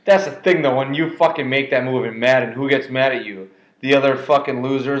 That's the thing, though. When you fucking make that move in Madden, who gets mad at you? The other fucking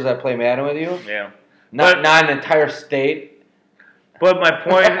losers that play Madden with you? Yeah. Not an entire state. But my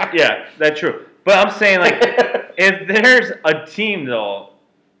point, yeah, that's true. But I'm saying, like, if there's a team, though,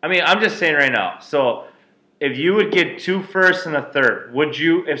 I mean, I'm just saying right now. So, if you would get 2 firsts and a third, would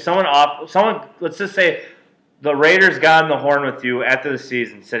you? If someone, let's just say, the Raiders got on the horn with you after the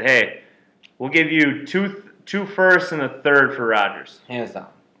season, said, "Hey, we'll give you two firsts and a third for Rodgers." Hands down.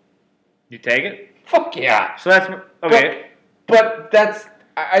 You take it? Fuck yeah. So that's okay. But that's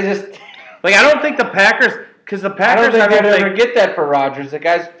I just. Like, I don't think the Packers, because the Packers, I don't think they'd ever get that for Rodgers. The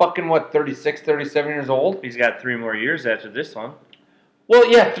guy's fucking, 36, 37 years old? He's got 3 more years after this one.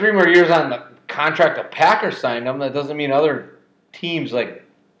 Well, yeah, 3 more years on the contract the Packers signed him. That doesn't mean other teams,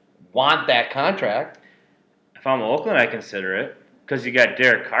 want that contract. If I'm Oakland, I consider it, because you got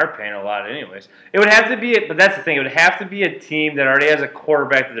Derek Carr paying a lot anyways. It would have to be, but that's the thing, it would have to be a team that already has a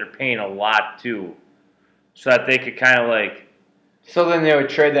quarterback that they're paying a lot to, so that they could kind of, So then they would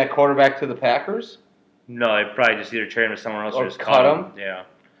trade that quarterback to the Packers? No, they'd probably just either trade him to someone else or just cut him. Yeah.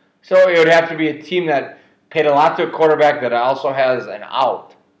 So it would have to be a team that paid a lot to a quarterback that also has an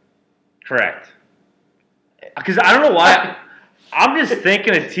out. Correct. Because I don't know why. I'm just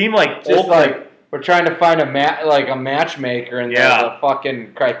thinking a team like just Oakland. We're trying to find a matchmaker, and the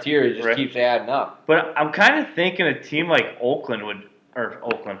fucking criteria just keeps adding up. But I'm kind of thinking a team like Oakland would, or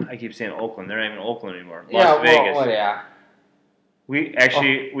Oakland. I keep saying Oakland. They're not even Oakland anymore. Las Vegas. Well, yeah.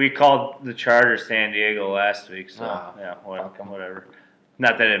 We called the Chargers San Diego last week, so whatever.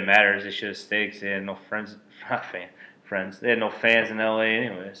 Not that it matters. They should have stayed because they had no friends. Friends. They had no fans in LA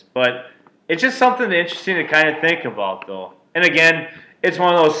anyways. But it's just something interesting to kind of think about, though. And again, it's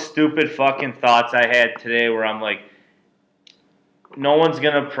one of those stupid fucking thoughts I had today where I'm like, no one's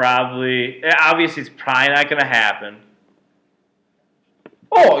gonna probably. Obviously, it's probably not gonna happen.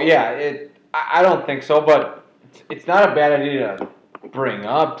 Oh yeah, I don't think so, but it's not a bad idea to bring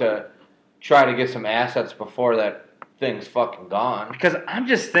up to try to get some assets before that thing's fucking gone. Because I'm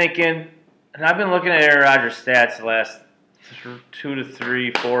just thinking, and I've been looking at Aaron Rodgers' stats the last 2 to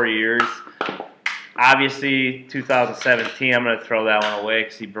 3, 4 years. Obviously, 2017, I'm going to throw that one away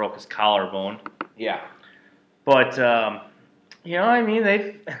because he broke his collarbone. Yeah. But, I mean,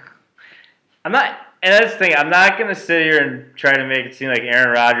 I'm not, and that's the thing, I'm not going to sit here and try to make it seem like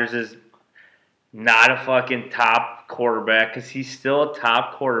Aaron Rodgers is not a fucking top quarterback, because he's still a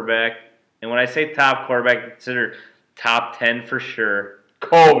top quarterback. And when I say top quarterback, consider top 10 for sure.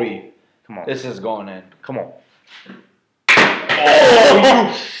 Kobe. Come on. This is going in. Come on. Oh,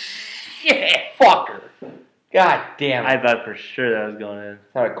 you shit, fucker. God damn it. I thought for sure that was going in.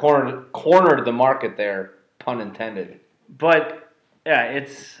 I cornered the market there, pun intended. But, yeah,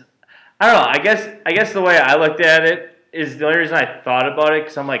 I don't know. I guess the way I looked at it is the only reason I thought about it,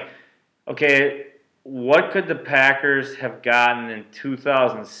 because I'm like, okay, what could the Packers have gotten in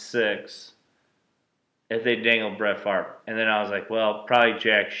 2006 if they dangled Brett Favre? And then I was like, well, probably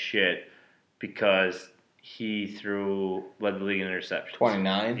jack shit, because he led the league in interceptions.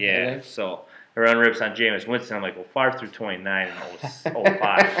 29? Yeah, so they run rips on Jameis Winston. I'm like, well, Favre threw 29 in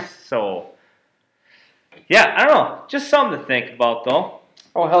 05. So, yeah, I don't know. Just something to think about, though.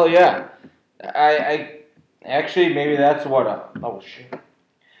 Oh, hell yeah. I actually, maybe that's what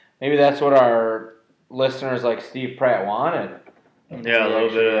maybe that's what our listeners like Steve Pratt wanted. Yeah, a little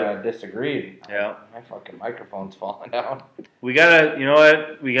bit. Disagreed. Yeah. My fucking microphone's falling down. We gotta, you know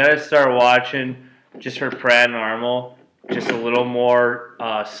what? We gotta start watching, just for Pratt and Armel, just a little more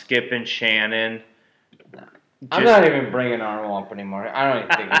Skip and Shannon. I'm not even bringing Armel up anymore. I don't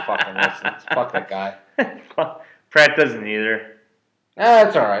even think he fucking listens. Fuck that guy. Pratt doesn't either.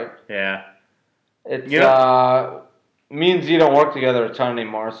 That's all right. Yeah. It's means you don't work together a ton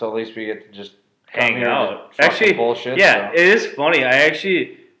anymore, so at least we get to just hang out. Actually, bullshit. Yeah, so. It is funny. I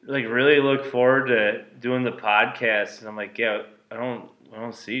actually really look forward to doing the podcast, and I'm like, yeah, I don't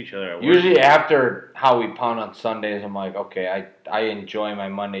see each other at work. Usually after how we pound on Sundays, I'm like, okay, I enjoy my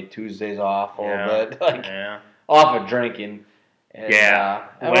Monday, Tuesdays off a little bit, off of drinking. And,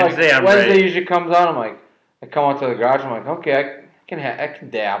 Wednesday usually comes on. I'm like, I come out to the garage. I'm like, okay, I can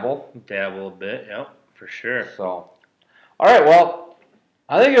dabble. Dabble a bit, yep, For sure. So, all right. Well,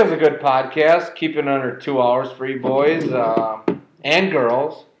 I think it was a good podcast. Keeping under 2 hours for you boys and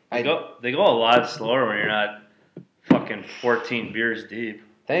girls. They go a lot slower when you're not fucking 14 beers deep.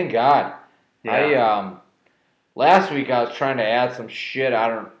 Thank God. Yeah. Last week I was trying to add some shit. I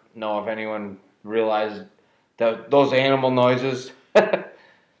don't know if anyone realized those animal noises.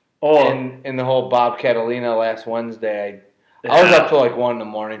 In the whole Bob Catalina last Wednesday, I was up till like 1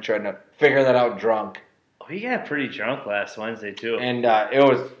 a.m. trying to figure that out drunk. We got pretty drunk last Wednesday too. And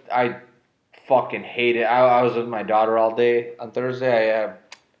I fucking hate it. I was with my daughter all day on Thursday.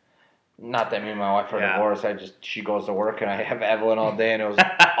 Not that me and my wife are divorced. She goes to work and I have Evelyn all day, and it was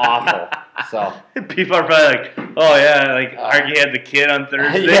awful. So people are probably like, "Oh yeah, like Argy had the kid on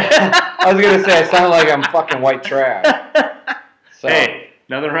Thursday." Yeah. I was gonna say I sound like I'm fucking white trash. So, hey,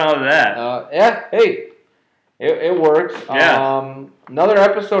 nothing wrong with that. Yeah. Hey, it works. Yeah. Another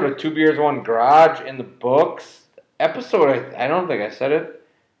episode of 2 Beers 1 Garage in the books. Episode, I don't think I said it.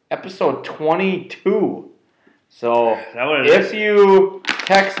 Episode 22. So if you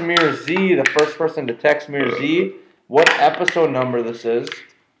text Mir Z, the first person to text Mir Z, what episode number this is?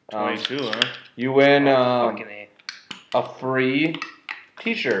 22, huh? You win a free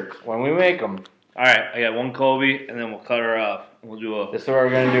T-shirt when we make them. All right, I got one Kobe, and then we'll cut her off. We'll do This is what we're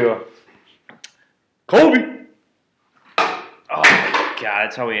gonna do. Kobe. Oh God,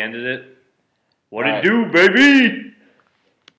 that's how we ended it. What it do, baby?